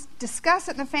wrongs, discuss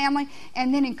it in the family,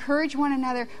 and then encourage one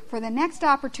another for the next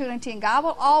opportunity. And God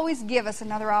will always give us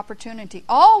another opportunity.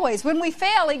 Always. When we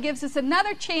fail, He gives us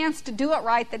another chance to do it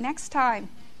right the next time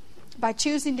by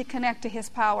choosing to connect to His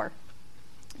power.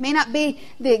 It may not be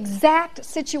the exact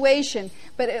situation,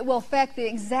 but it will affect the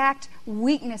exact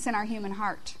weakness in our human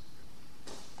heart.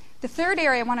 The third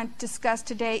area I want to discuss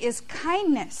today is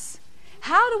kindness.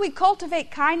 How do we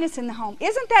cultivate kindness in the home?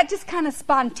 Isn't that just kind of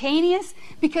spontaneous?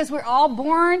 Because we're all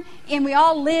born and we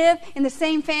all live in the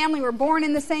same family. We're born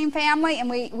in the same family and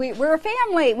we're a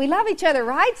family. We love each other,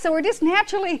 right? So we're just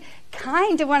naturally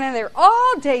kind to one another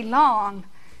all day long.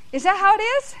 Is that how it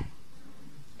is?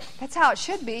 That's how it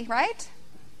should be, right?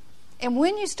 And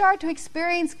when you start to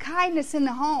experience kindness in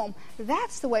the home,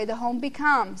 that's the way the home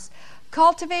becomes.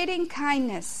 Cultivating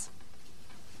kindness.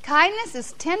 Kindness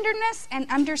is tenderness and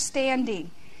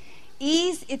understanding.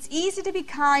 It's easy to be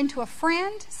kind to a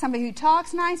friend, somebody who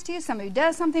talks nice to you, somebody who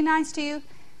does something nice to you.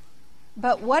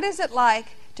 But what is it like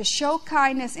to show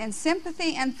kindness and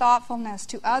sympathy and thoughtfulness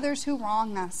to others who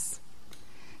wrong us?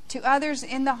 To others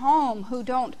in the home who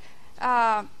don't,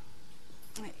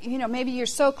 maybe you're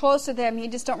so close to them, you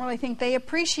just don't really think they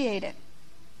appreciate it.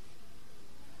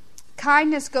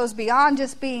 Kindness goes beyond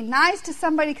just being nice to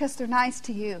somebody because they're nice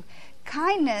to you.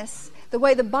 Kindness, the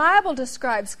way the Bible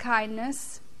describes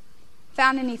kindness,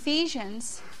 found in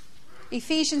Ephesians, the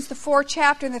 4th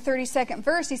chapter and the 32nd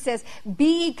verse, he says,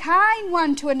 "Be kind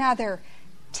one to another,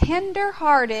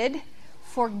 tender-hearted,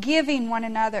 forgiving one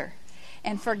another."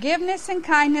 And forgiveness and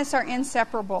kindness are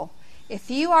inseparable.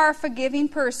 If you are a forgiving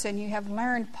person, you have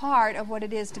learned part of what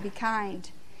it is to be kind.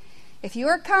 If you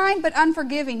are kind but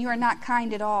unforgiving, you are not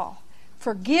kind at all.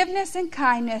 Forgiveness and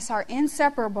kindness are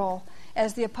inseparable,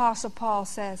 as the Apostle Paul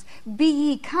says. Be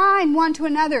ye kind one to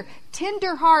another,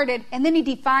 tender-hearted, and then he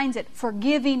defines it,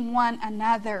 forgiving one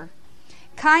another.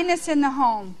 Kindness in the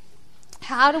home.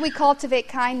 How do we cultivate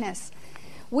kindness?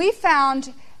 We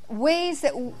found ways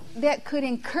that could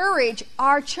encourage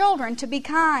our children to be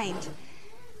kind.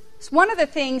 One of the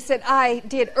things that I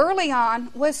did early on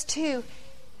was to,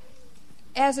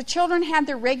 as the children had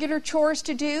their regular chores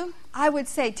to do, I would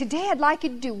say, today I'd like you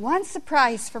to do one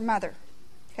surprise for Mother.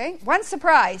 Okay, one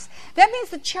surprise. That means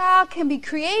the child can be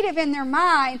creative in their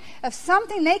mind of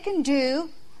something they can do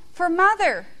for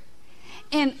Mother.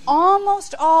 And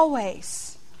almost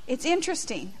always, it's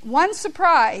interesting, one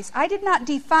surprise, I did not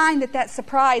define that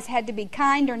surprise had to be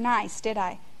kind or nice, did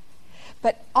I?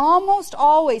 But almost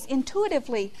always,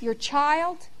 intuitively, your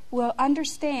child will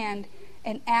understand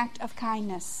an act of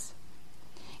kindness.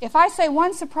 If I say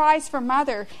one surprise for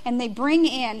Mother and they bring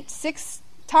in 6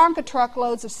 Tonka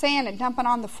truckloads of sand and dump it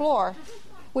on the floor,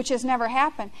 which has never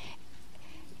happened,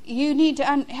 you need to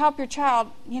help your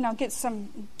child, get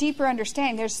some deeper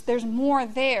understanding. There's more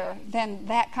there than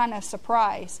that kind of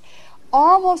surprise.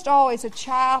 Almost always a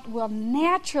child will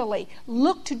naturally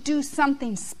look to do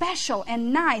something special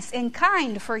and nice and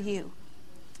kind for you.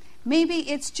 Maybe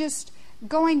it's just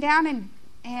going down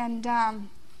and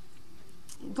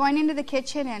going into the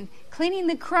kitchen and cleaning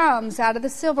the crumbs out of the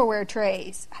silverware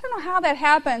trays. I don't know how that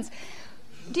happens.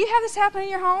 Do you have this happen in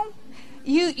your home?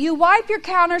 You wipe your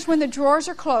counters when the drawers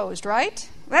are closed, right?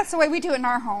 That's the way we do it in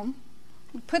our home.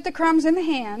 We put the crumbs in the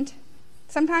hand.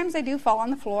 Sometimes they do fall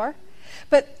on the floor.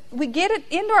 But we get it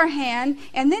into our hand,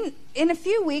 and then in a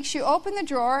few weeks you open the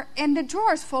drawer, and the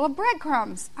drawer is full of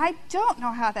breadcrumbs. I don't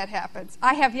know how that happens.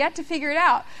 I have yet to figure it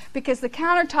out because the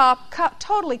countertop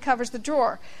totally covers the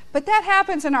drawer. But that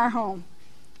happens in our home.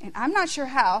 And I'm not sure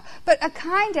how, but a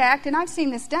kind act, and I've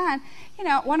seen this done,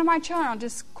 one of my children will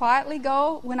just quietly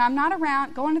go, when I'm not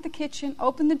around, go into the kitchen,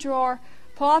 open the drawer,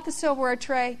 pull out the silverware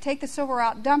tray, take the silverware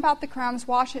out, dump out the crumbs,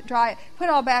 wash it, dry it, put it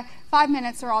all back. 5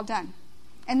 minutes, they're all done.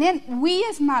 And then we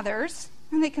as mothers,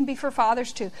 and it can be for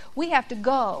fathers too, we have to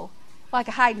go like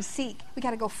a hide and seek. We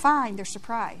got to go find their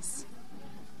surprise.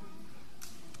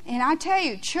 And I tell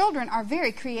you, children are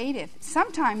very creative.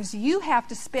 Sometimes you have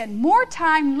to spend more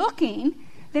time looking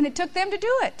than it took them to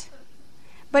do it.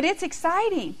 But it's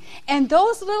exciting. And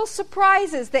those little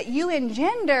surprises that you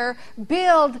engender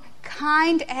build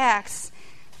kind acts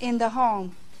in the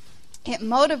home. It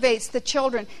motivates the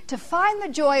children to find the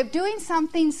joy of doing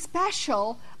something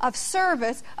special, of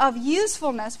service, of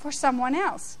usefulness for someone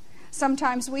else.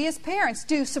 Sometimes we as parents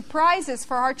do surprises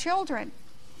for our children.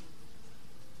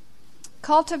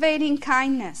 Cultivating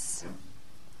kindness.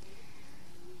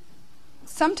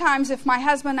 Sometimes if my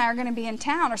husband and I are going to be in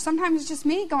town, or sometimes it's just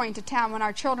me going to town when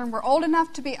our children were old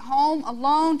enough to be at home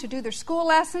alone to do their school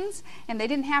lessons, and they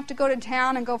didn't have to go to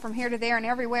town and go from here to there and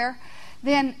everywhere,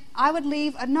 then I would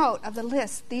leave a note of the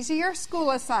list. These are your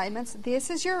school assignments. This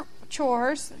is your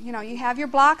chores. You have your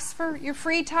blocks for your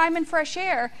free time and fresh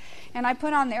air. And I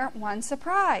put on there one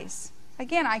surprise.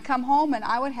 Again, I come home and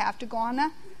I would have to go on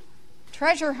a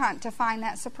treasure hunt to find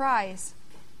that surprise.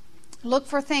 Look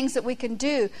for things that we can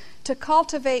do to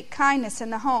cultivate kindness in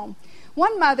the home.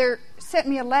 One mother sent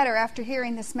me a letter after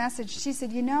hearing this message. She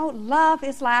said, love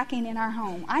is lacking in our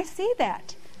home. I see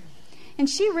that. And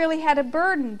she really had a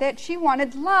burden that she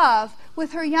wanted love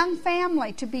with her young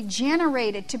family to be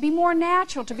generated, to be more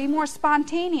natural, to be more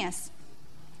spontaneous.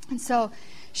 And so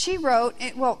she wrote,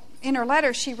 in her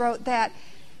letter she wrote that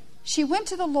she went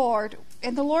to the Lord,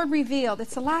 and the Lord revealed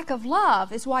it's the lack of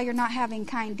love is why you're not having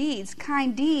kind deeds.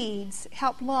 Kind deeds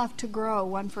help love to grow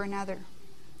one for another.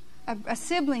 A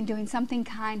sibling doing something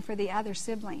kind for the other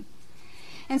sibling.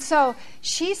 And so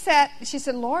she said,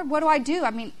 Lord, what do I do? I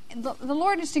mean, the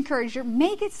Lord just encouraged her,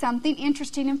 make it something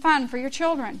interesting and fun for your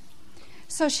children.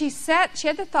 So she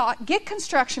had the thought, get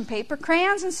construction paper,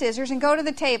 crayons and scissors, and go to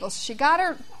the table. So she got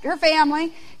her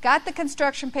family, got the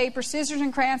construction paper, scissors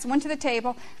and crayons, and went to the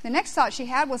table. The next thought she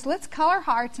had was, let's color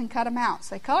hearts and cut them out.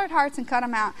 So they colored hearts and cut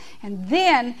them out. And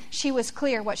then she was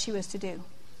clear what she was to do.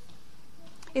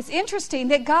 It's interesting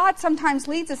that God sometimes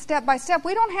leads us step by step.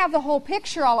 We don't have the whole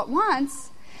picture all at once,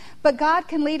 but God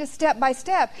can lead us step by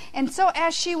step. And so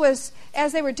as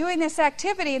they were doing this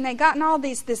activity and they gotten all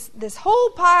this whole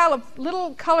pile of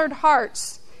little colored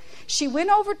hearts, she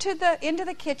went over into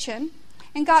the kitchen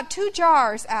and got 2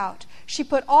 jars out. She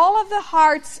put all of the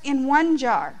hearts in one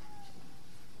jar.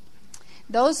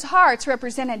 Those hearts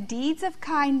represented deeds of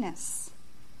kindness.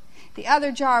 The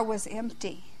other jar was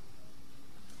empty.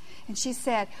 And she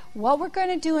said, what we're going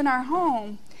to do in our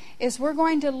home is we're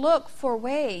going to look for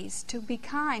ways to be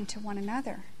kind to one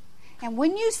another. And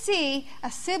when you see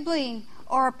a sibling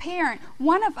or a parent,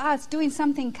 one of us doing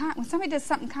something kind, when somebody does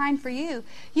something kind for you,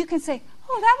 you can say,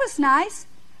 oh, that was nice.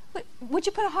 Would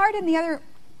you put a heart in the other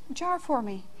jar for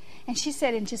me? And she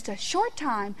said in just a short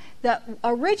time, the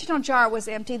original jar was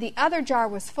empty, the other jar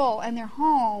was full, and their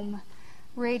home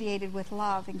radiated with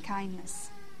love and kindness.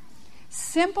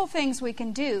 Simple things we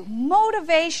can do.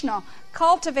 Motivational,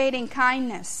 cultivating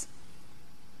kindness.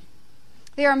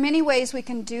 There are many ways we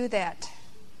can do that.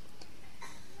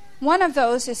 One of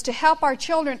those is to help our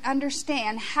children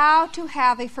understand how to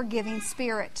have a forgiving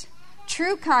spirit.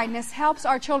 True kindness helps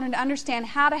our children to understand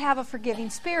how to have a forgiving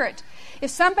spirit. If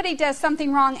somebody does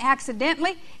something wrong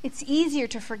accidentally, it's easier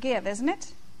to forgive, isn't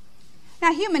it?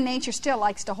 Now, human nature still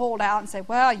likes to hold out and say,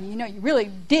 well, you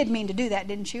really did mean to do that,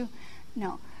 didn't you?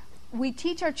 No. We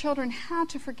teach our children how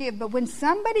to forgive, but when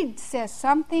somebody says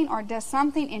something or does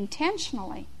something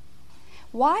intentionally,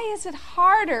 why is it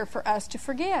harder for us to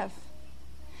forgive?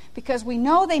 Because we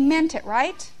know they meant it,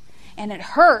 right? And it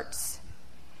hurts.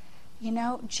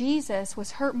 Jesus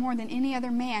was hurt more than any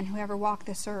other man who ever walked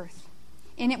this earth.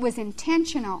 And it was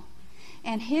intentional.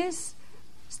 And his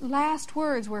last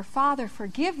words were, Father,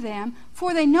 forgive them,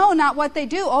 for they know not what they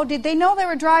do. Oh, did they know they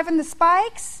were driving the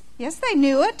spikes? Yes, they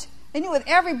knew it. They knew with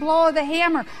every blow of the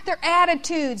hammer, their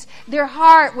attitudes, their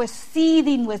heart was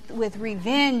seething with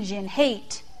revenge and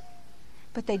hate.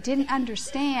 But they didn't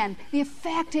understand the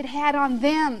effect it had on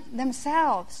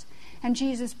themselves. And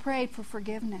Jesus prayed for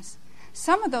forgiveness.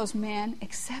 Some of those men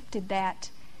accepted that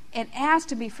and asked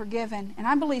to be forgiven. And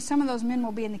I believe some of those men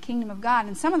will be in the kingdom of God.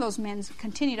 And some of those men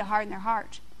continue to harden their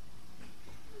heart.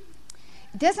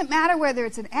 It doesn't matter whether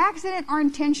it's an accident or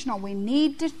intentional. We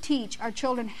need to teach our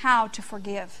children how to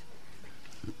forgive.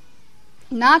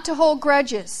 Not to hold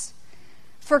grudges.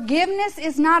 Forgiveness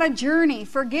is not a journey.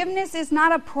 Forgiveness is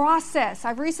not a process.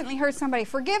 I've recently heard somebody,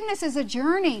 forgiveness is a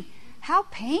journey. How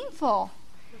painful.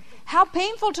 How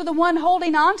painful to the one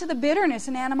holding on to the bitterness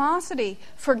and animosity.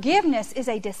 Forgiveness is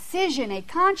a decision, a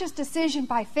conscious decision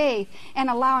by faith, and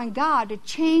allowing God to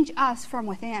change us from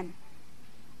within.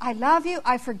 I love you,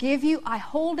 I forgive you, I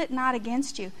hold it not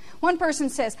against you. One person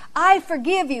says, I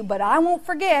forgive you, but I won't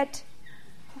forget.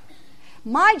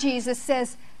 My Jesus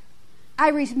says, I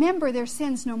remember their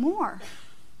sins no more.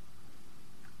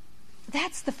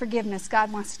 That's the forgiveness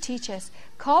God wants to teach us.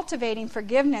 Cultivating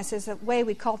forgiveness is a way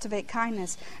we cultivate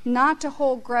kindness, not to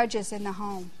hold grudges in the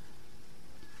home.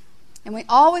 And we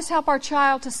always help our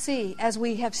child to see, as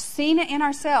we have seen it in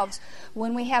ourselves,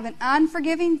 when we have an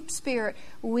unforgiving spirit,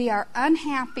 we are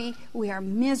unhappy, we are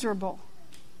miserable.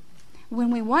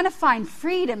 When we want to find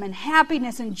freedom and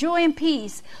happiness and joy and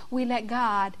peace, we let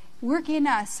God work in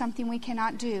us something we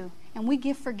cannot do. And we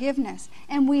give forgiveness.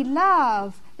 And we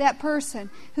love that person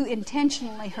who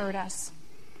intentionally hurt us.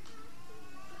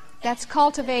 That's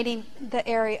cultivating the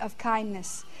area of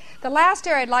kindness. The last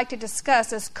area I'd like to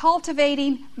discuss is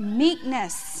cultivating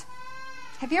meekness.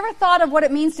 Have you ever thought of what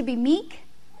it means to be meek?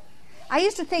 I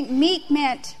used to think meek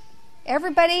meant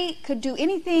everybody could do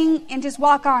anything and just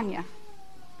walk on you.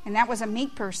 And that was a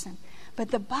meek person.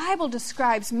 But the Bible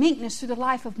describes meekness through the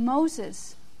life of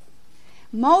Moses.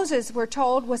 Moses, we're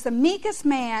told, was the meekest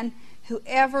man who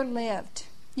ever lived.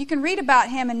 You can read about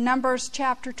him in Numbers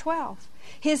chapter 12.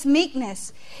 His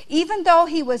meekness, even though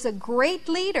he was a great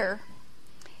leader,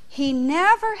 He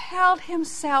never held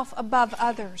himself above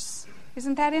others.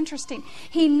 Isn't that interesting?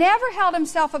 He never held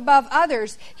himself above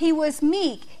others. He was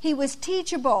meek. He was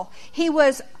teachable. He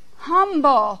was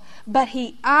humble. But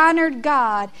he honored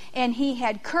God, and he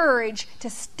had courage to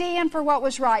stand for what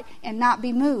was right and not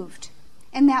be moved.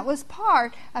 And that was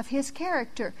part of his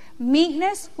character.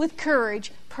 Meekness with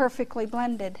courage perfectly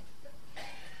blended.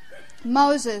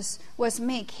 Moses was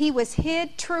meek. He was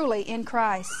hid truly in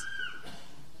Christ.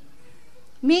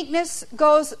 Meekness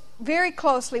goes very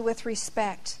closely with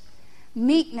respect.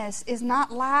 Meekness is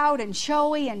not loud and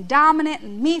showy and dominant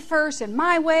and me first and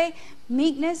my way.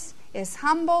 Meekness is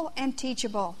humble and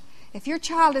teachable. If your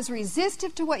child is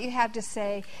resistive to what you have to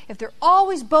say, if they're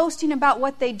always boasting about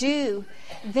what they do,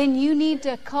 then you need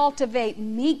to cultivate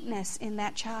meekness in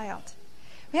that child.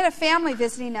 We had a family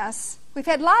visiting us. We've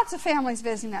had lots of families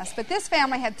visiting us, but this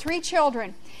family had 3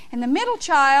 children. And the middle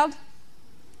child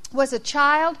was a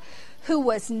child who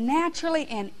was naturally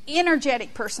an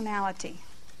energetic personality.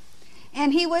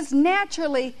 And he was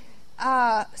naturally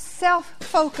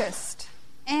self-focused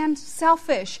and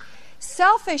selfish.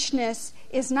 Selfishness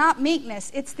is not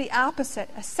meekness. It's the opposite.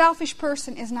 A selfish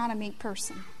person is not a meek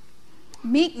person.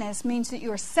 Meekness means that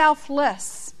you are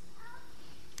selfless.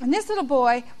 And this little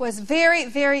boy was very,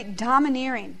 very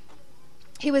domineering.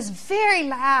 He was very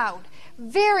loud,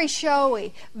 very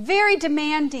showy, very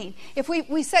demanding. If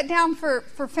we sat down for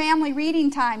family reading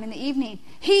time in the evening,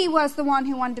 he was the one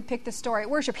who wanted to pick the story at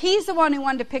worship. He's the one who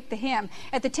wanted to pick the hymn.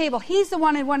 At the table, he's the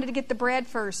one who wanted to get the bread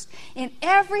first. In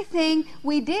everything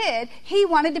we did, he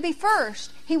wanted to be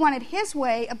first. He wanted his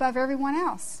way above everyone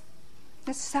else.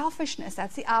 That's selfishness.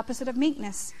 That's the opposite of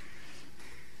meekness.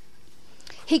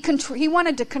 He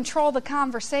wanted to control the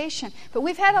conversation. But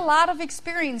we've had a lot of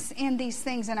experience in these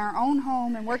things in our own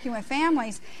home and working with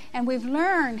families, and we've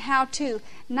learned how to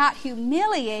not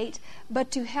humiliate,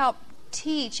 but to help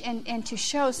teach and to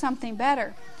show something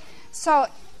better. So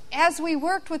as we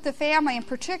worked with the family, and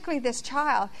particularly this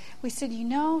child, we said,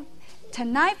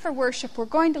 tonight for worship, we're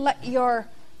going to let your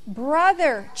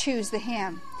brother choose the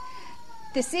hymn.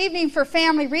 This evening for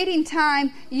family reading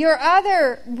time, your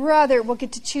other brother will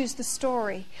get to choose the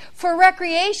story. For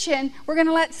recreation, we're going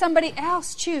to let somebody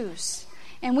else choose.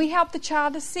 And we help the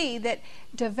child to see that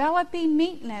developing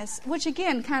meekness, which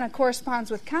again kind of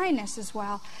corresponds with kindness as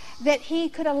well, that he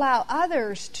could allow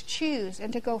others to choose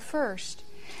and to go first.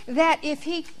 That if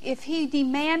he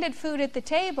demanded food at the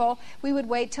table, we would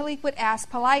wait till he would ask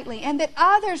politely, and that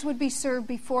others would be served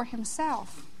before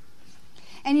himself.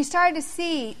 And you started to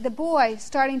see the boy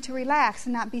starting to relax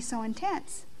and not be so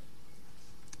intense.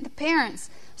 The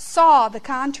parents saw the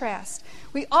contrast.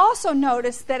 We also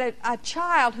noticed that a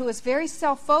child who is very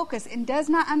self-focused and does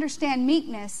not understand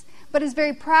meekness, but is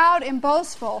very proud and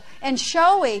boastful and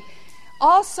showy,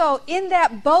 also in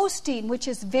that boasting, which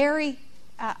is very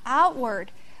outward,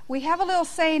 we have a little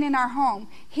saying in our home,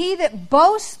 he that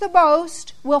boasts the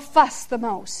most will fuss the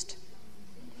most.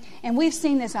 And we've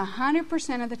seen this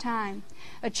 100% of the time.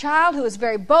 A child who is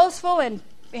very boastful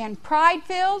and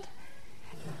pride-filled,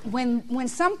 when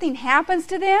something happens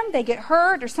to them, they get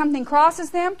hurt or something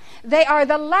crosses them, they are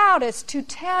the loudest to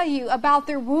tell you about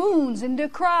their wounds and to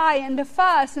cry and to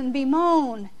fuss and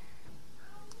bemoan.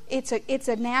 It's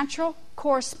a natural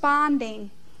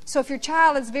corresponding. So if your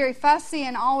child is very fussy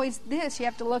and always this, you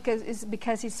have to look is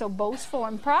because he's so boastful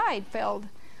and pride-filled.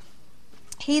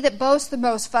 He that boasts the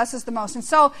most fusses the most. And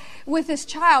so with this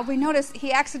child, we noticed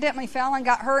he accidentally fell and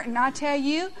got hurt. And I tell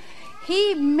you,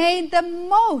 he made the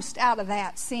most out of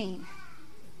that scene.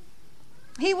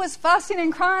 He was fussing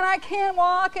and crying, I can't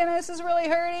walk and this is really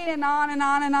hurting, and on and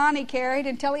on and on he carried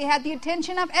until he had the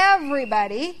attention of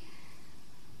everybody.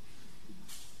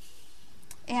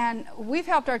 And we've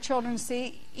helped our children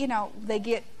see, they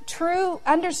get true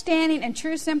understanding and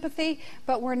true sympathy,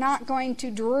 but we're not going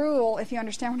to drool, if you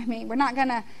understand what I mean. We're not going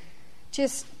to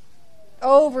just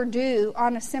overdo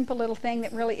on a simple little thing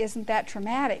that really isn't that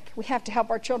traumatic. We have to help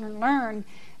our children learn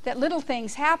that little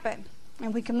things happen,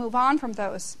 and we can move on from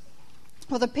those.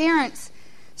 Well, the parents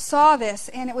saw this,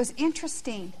 and it was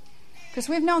interesting, because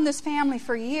we've known this family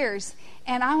for years,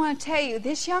 and I want to tell you,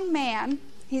 this young man,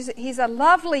 he's a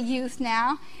lovely youth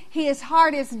now. His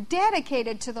heart is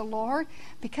dedicated to the Lord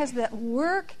because of the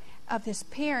work of his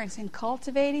parents in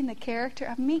cultivating the character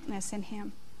of meekness in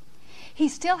him. He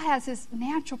still has his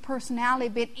natural personality,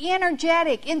 but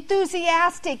energetic,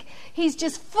 enthusiastic. He's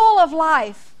just full of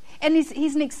life. And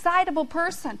he's an excitable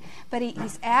person. But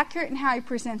he's accurate in how he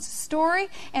presents a story.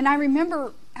 And I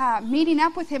remember meeting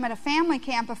up with him at a family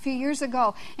camp a few years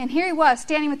ago. And here he was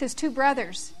standing with his 2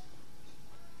 brothers.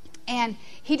 And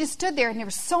he just stood there, and there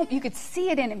was you could see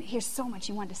it in him. Here's so much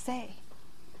he wanted to say.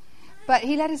 But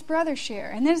he let his brother share,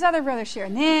 and then his other brother share,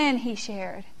 and then he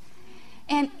shared.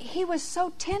 And he was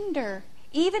so tender,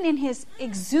 even in his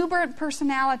exuberant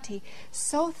personality,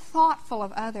 so thoughtful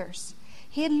of others.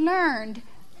 He had learned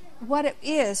what it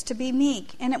is to be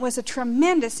meek, and it was a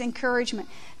tremendous encouragement.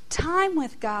 Time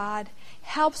with God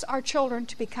helps our children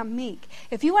to become meek.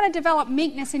 If you want to develop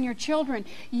meekness in your children,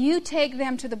 you take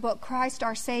them to the book Christ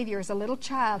Our Savior as a little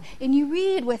child, and you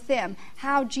read with them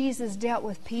how Jesus dealt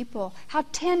with people, how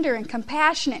tender and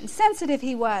compassionate and sensitive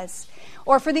he was.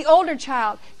 Or for the older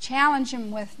child, challenge him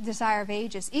with Desire of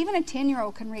Ages. Even a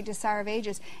 10-year-old can read Desire of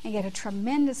Ages and get a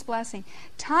tremendous blessing.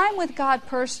 Time with God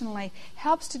personally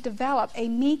helps to develop a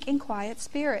meek and quiet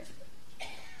spirit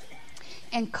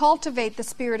and cultivate the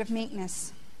spirit of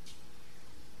meekness.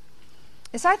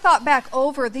 As I thought back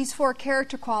over these 4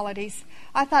 character qualities,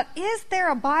 I thought, is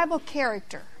there a Bible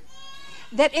character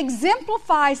that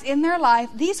exemplifies in their life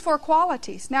these 4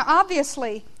 qualities? Now,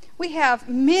 obviously, we have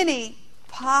many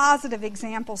positive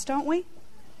examples, don't we?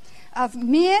 Of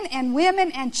men and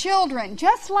women and children,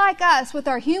 just like us with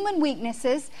our human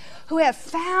weaknesses, who have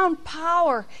found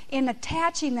power in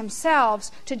attaching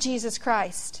themselves to Jesus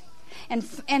Christ.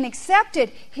 And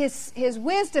accepted his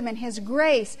wisdom and his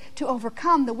grace to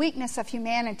overcome the weakness of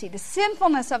humanity, the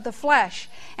sinfulness of the flesh,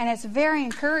 and it's very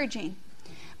encouraging.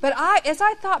 But as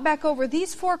I thought back over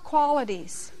these 4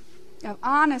 qualities of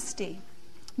honesty,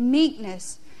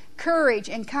 meekness, courage,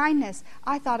 and kindness,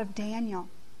 I thought of Daniel.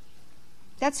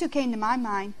 That's who came to my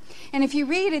mind. And if you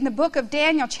read in the book of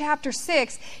Daniel, chapter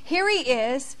 6, here he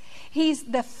is. He's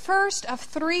the first of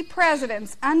 3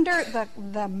 presidents under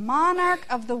the monarch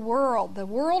of the world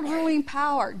ruling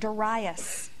power,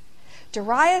 Darius.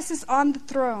 Darius is on the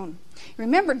throne.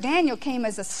 Remember, Daniel came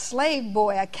as a slave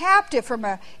boy, a captive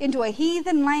into a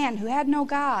heathen land who had no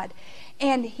God.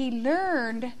 And he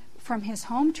learned from his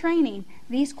home training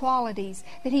these qualities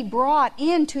that he brought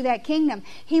into that kingdom.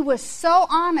 He was so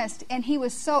honest, and he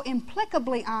was so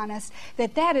implicably honest,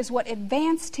 that is what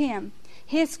advanced him.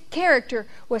 His character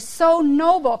was so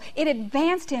noble, it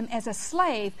advanced him as a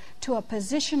slave to a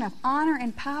position of honor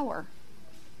and power.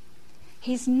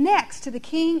 He's next to the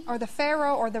king or the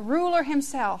pharaoh or the ruler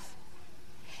himself.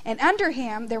 And under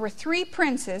him, there were 3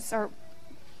 princes or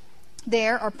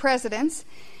presidents,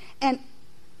 and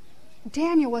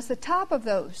Daniel was the top of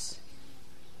those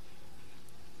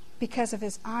because of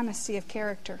his honesty of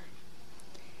character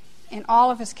and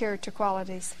all of his character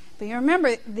qualities. But you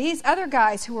remember, these other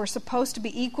guys who were supposed to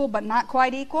be equal but not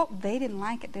quite equal, they didn't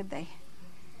like it, did they?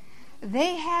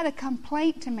 They had a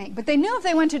complaint to make. But they knew if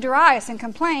they went to Darius and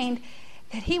complained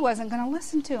that he wasn't going to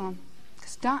listen to them.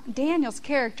 Because Daniel's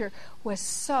character was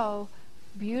so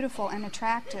beautiful and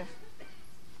attractive.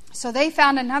 So they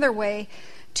found another way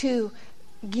to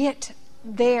get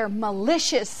their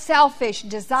malicious, selfish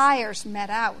desires met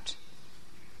out.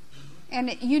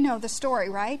 And you know the story,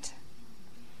 right?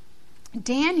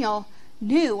 Daniel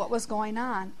knew what was going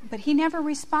on, but he never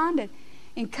responded.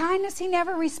 In kindness, he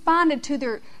never responded to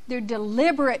their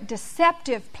deliberate,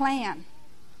 deceptive plan.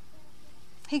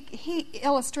 He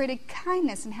illustrated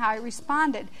kindness in how he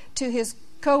responded to his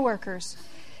co-workers.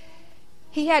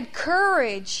 He had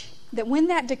courage that when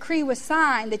that decree was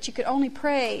signed that you could only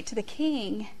pray to the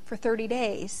king for 30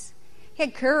 days, he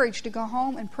had courage to go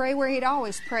home and pray where he'd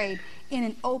always prayed, in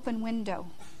an open window.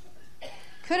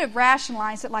 Could have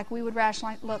rationalized it like we would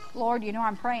rationalize, look, Lord, you know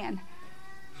I'm praying.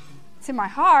 It's in my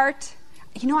heart.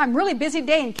 You know, I'm really busy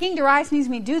today, and King Darius needs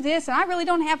me to do this, and I really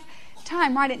don't have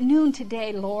time right at noon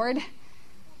today, Lord.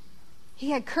 He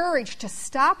had courage to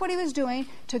stop what he was doing,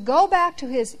 to go back to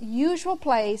his usual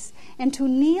place, and to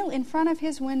kneel in front of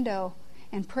his window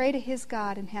and pray to his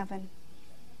God in heaven.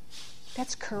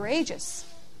 That's courageous.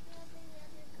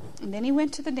 And then he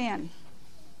went to the den.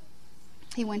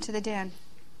 He went to the den.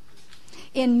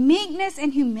 In meekness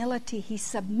and humility, he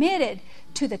submitted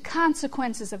to the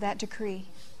consequences of that decree.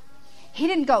 He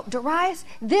didn't go, Darius,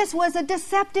 this was a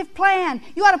deceptive plan.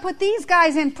 You ought to put these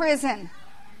guys in prison.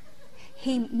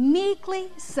 He meekly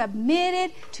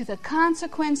submitted to the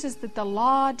consequences that the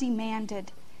law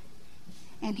demanded.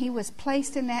 And he was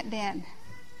placed in that den.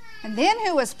 And then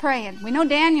who was praying? We know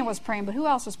Daniel was praying, but who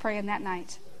else was praying that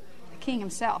night? The king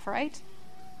himself, right?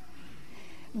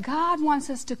 God wants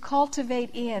us to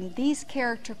cultivate in these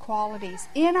character qualities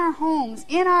in our homes,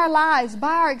 in our lives,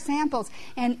 by our examples,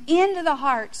 and into the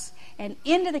hearts and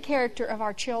into the character of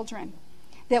our children.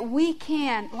 That we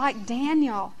can, like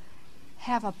Daniel,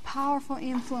 have a powerful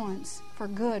influence for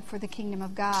good for the kingdom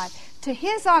of God. To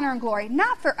his honor and glory,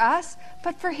 not for us,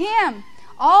 but for him.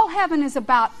 All heaven is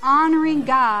about honoring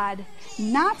God,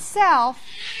 not self.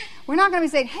 We're not going to be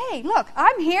saying, hey, look,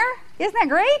 I'm here. Isn't that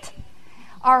great?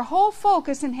 Our whole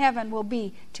focus in heaven will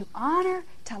be to honor,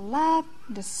 to love,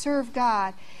 and to serve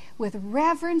God with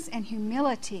reverence and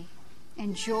humility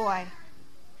and joy.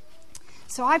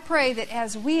 So I pray that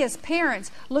as we as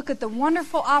parents look at the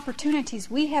wonderful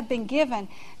opportunities we have been given,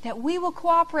 that we will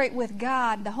cooperate with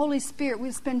God, the Holy Spirit.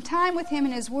 We'll spend time with Him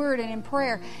in His Word and in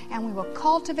prayer, and we will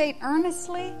cultivate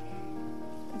earnestly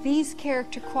these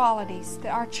character qualities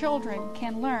that our children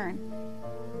can learn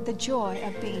the joy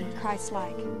of being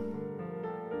Christ-like.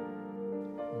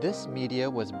 This media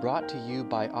was brought to you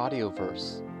by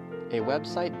Audioverse, a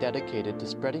website dedicated to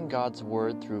spreading God's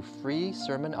Word through free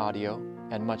sermon audio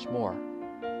and much more.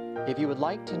 If you would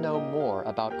like to know more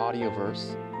about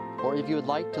Audioverse, or if you would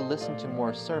like to listen to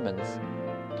more sermons,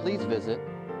 please visit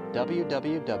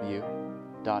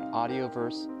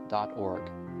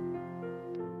www.audioverse.org.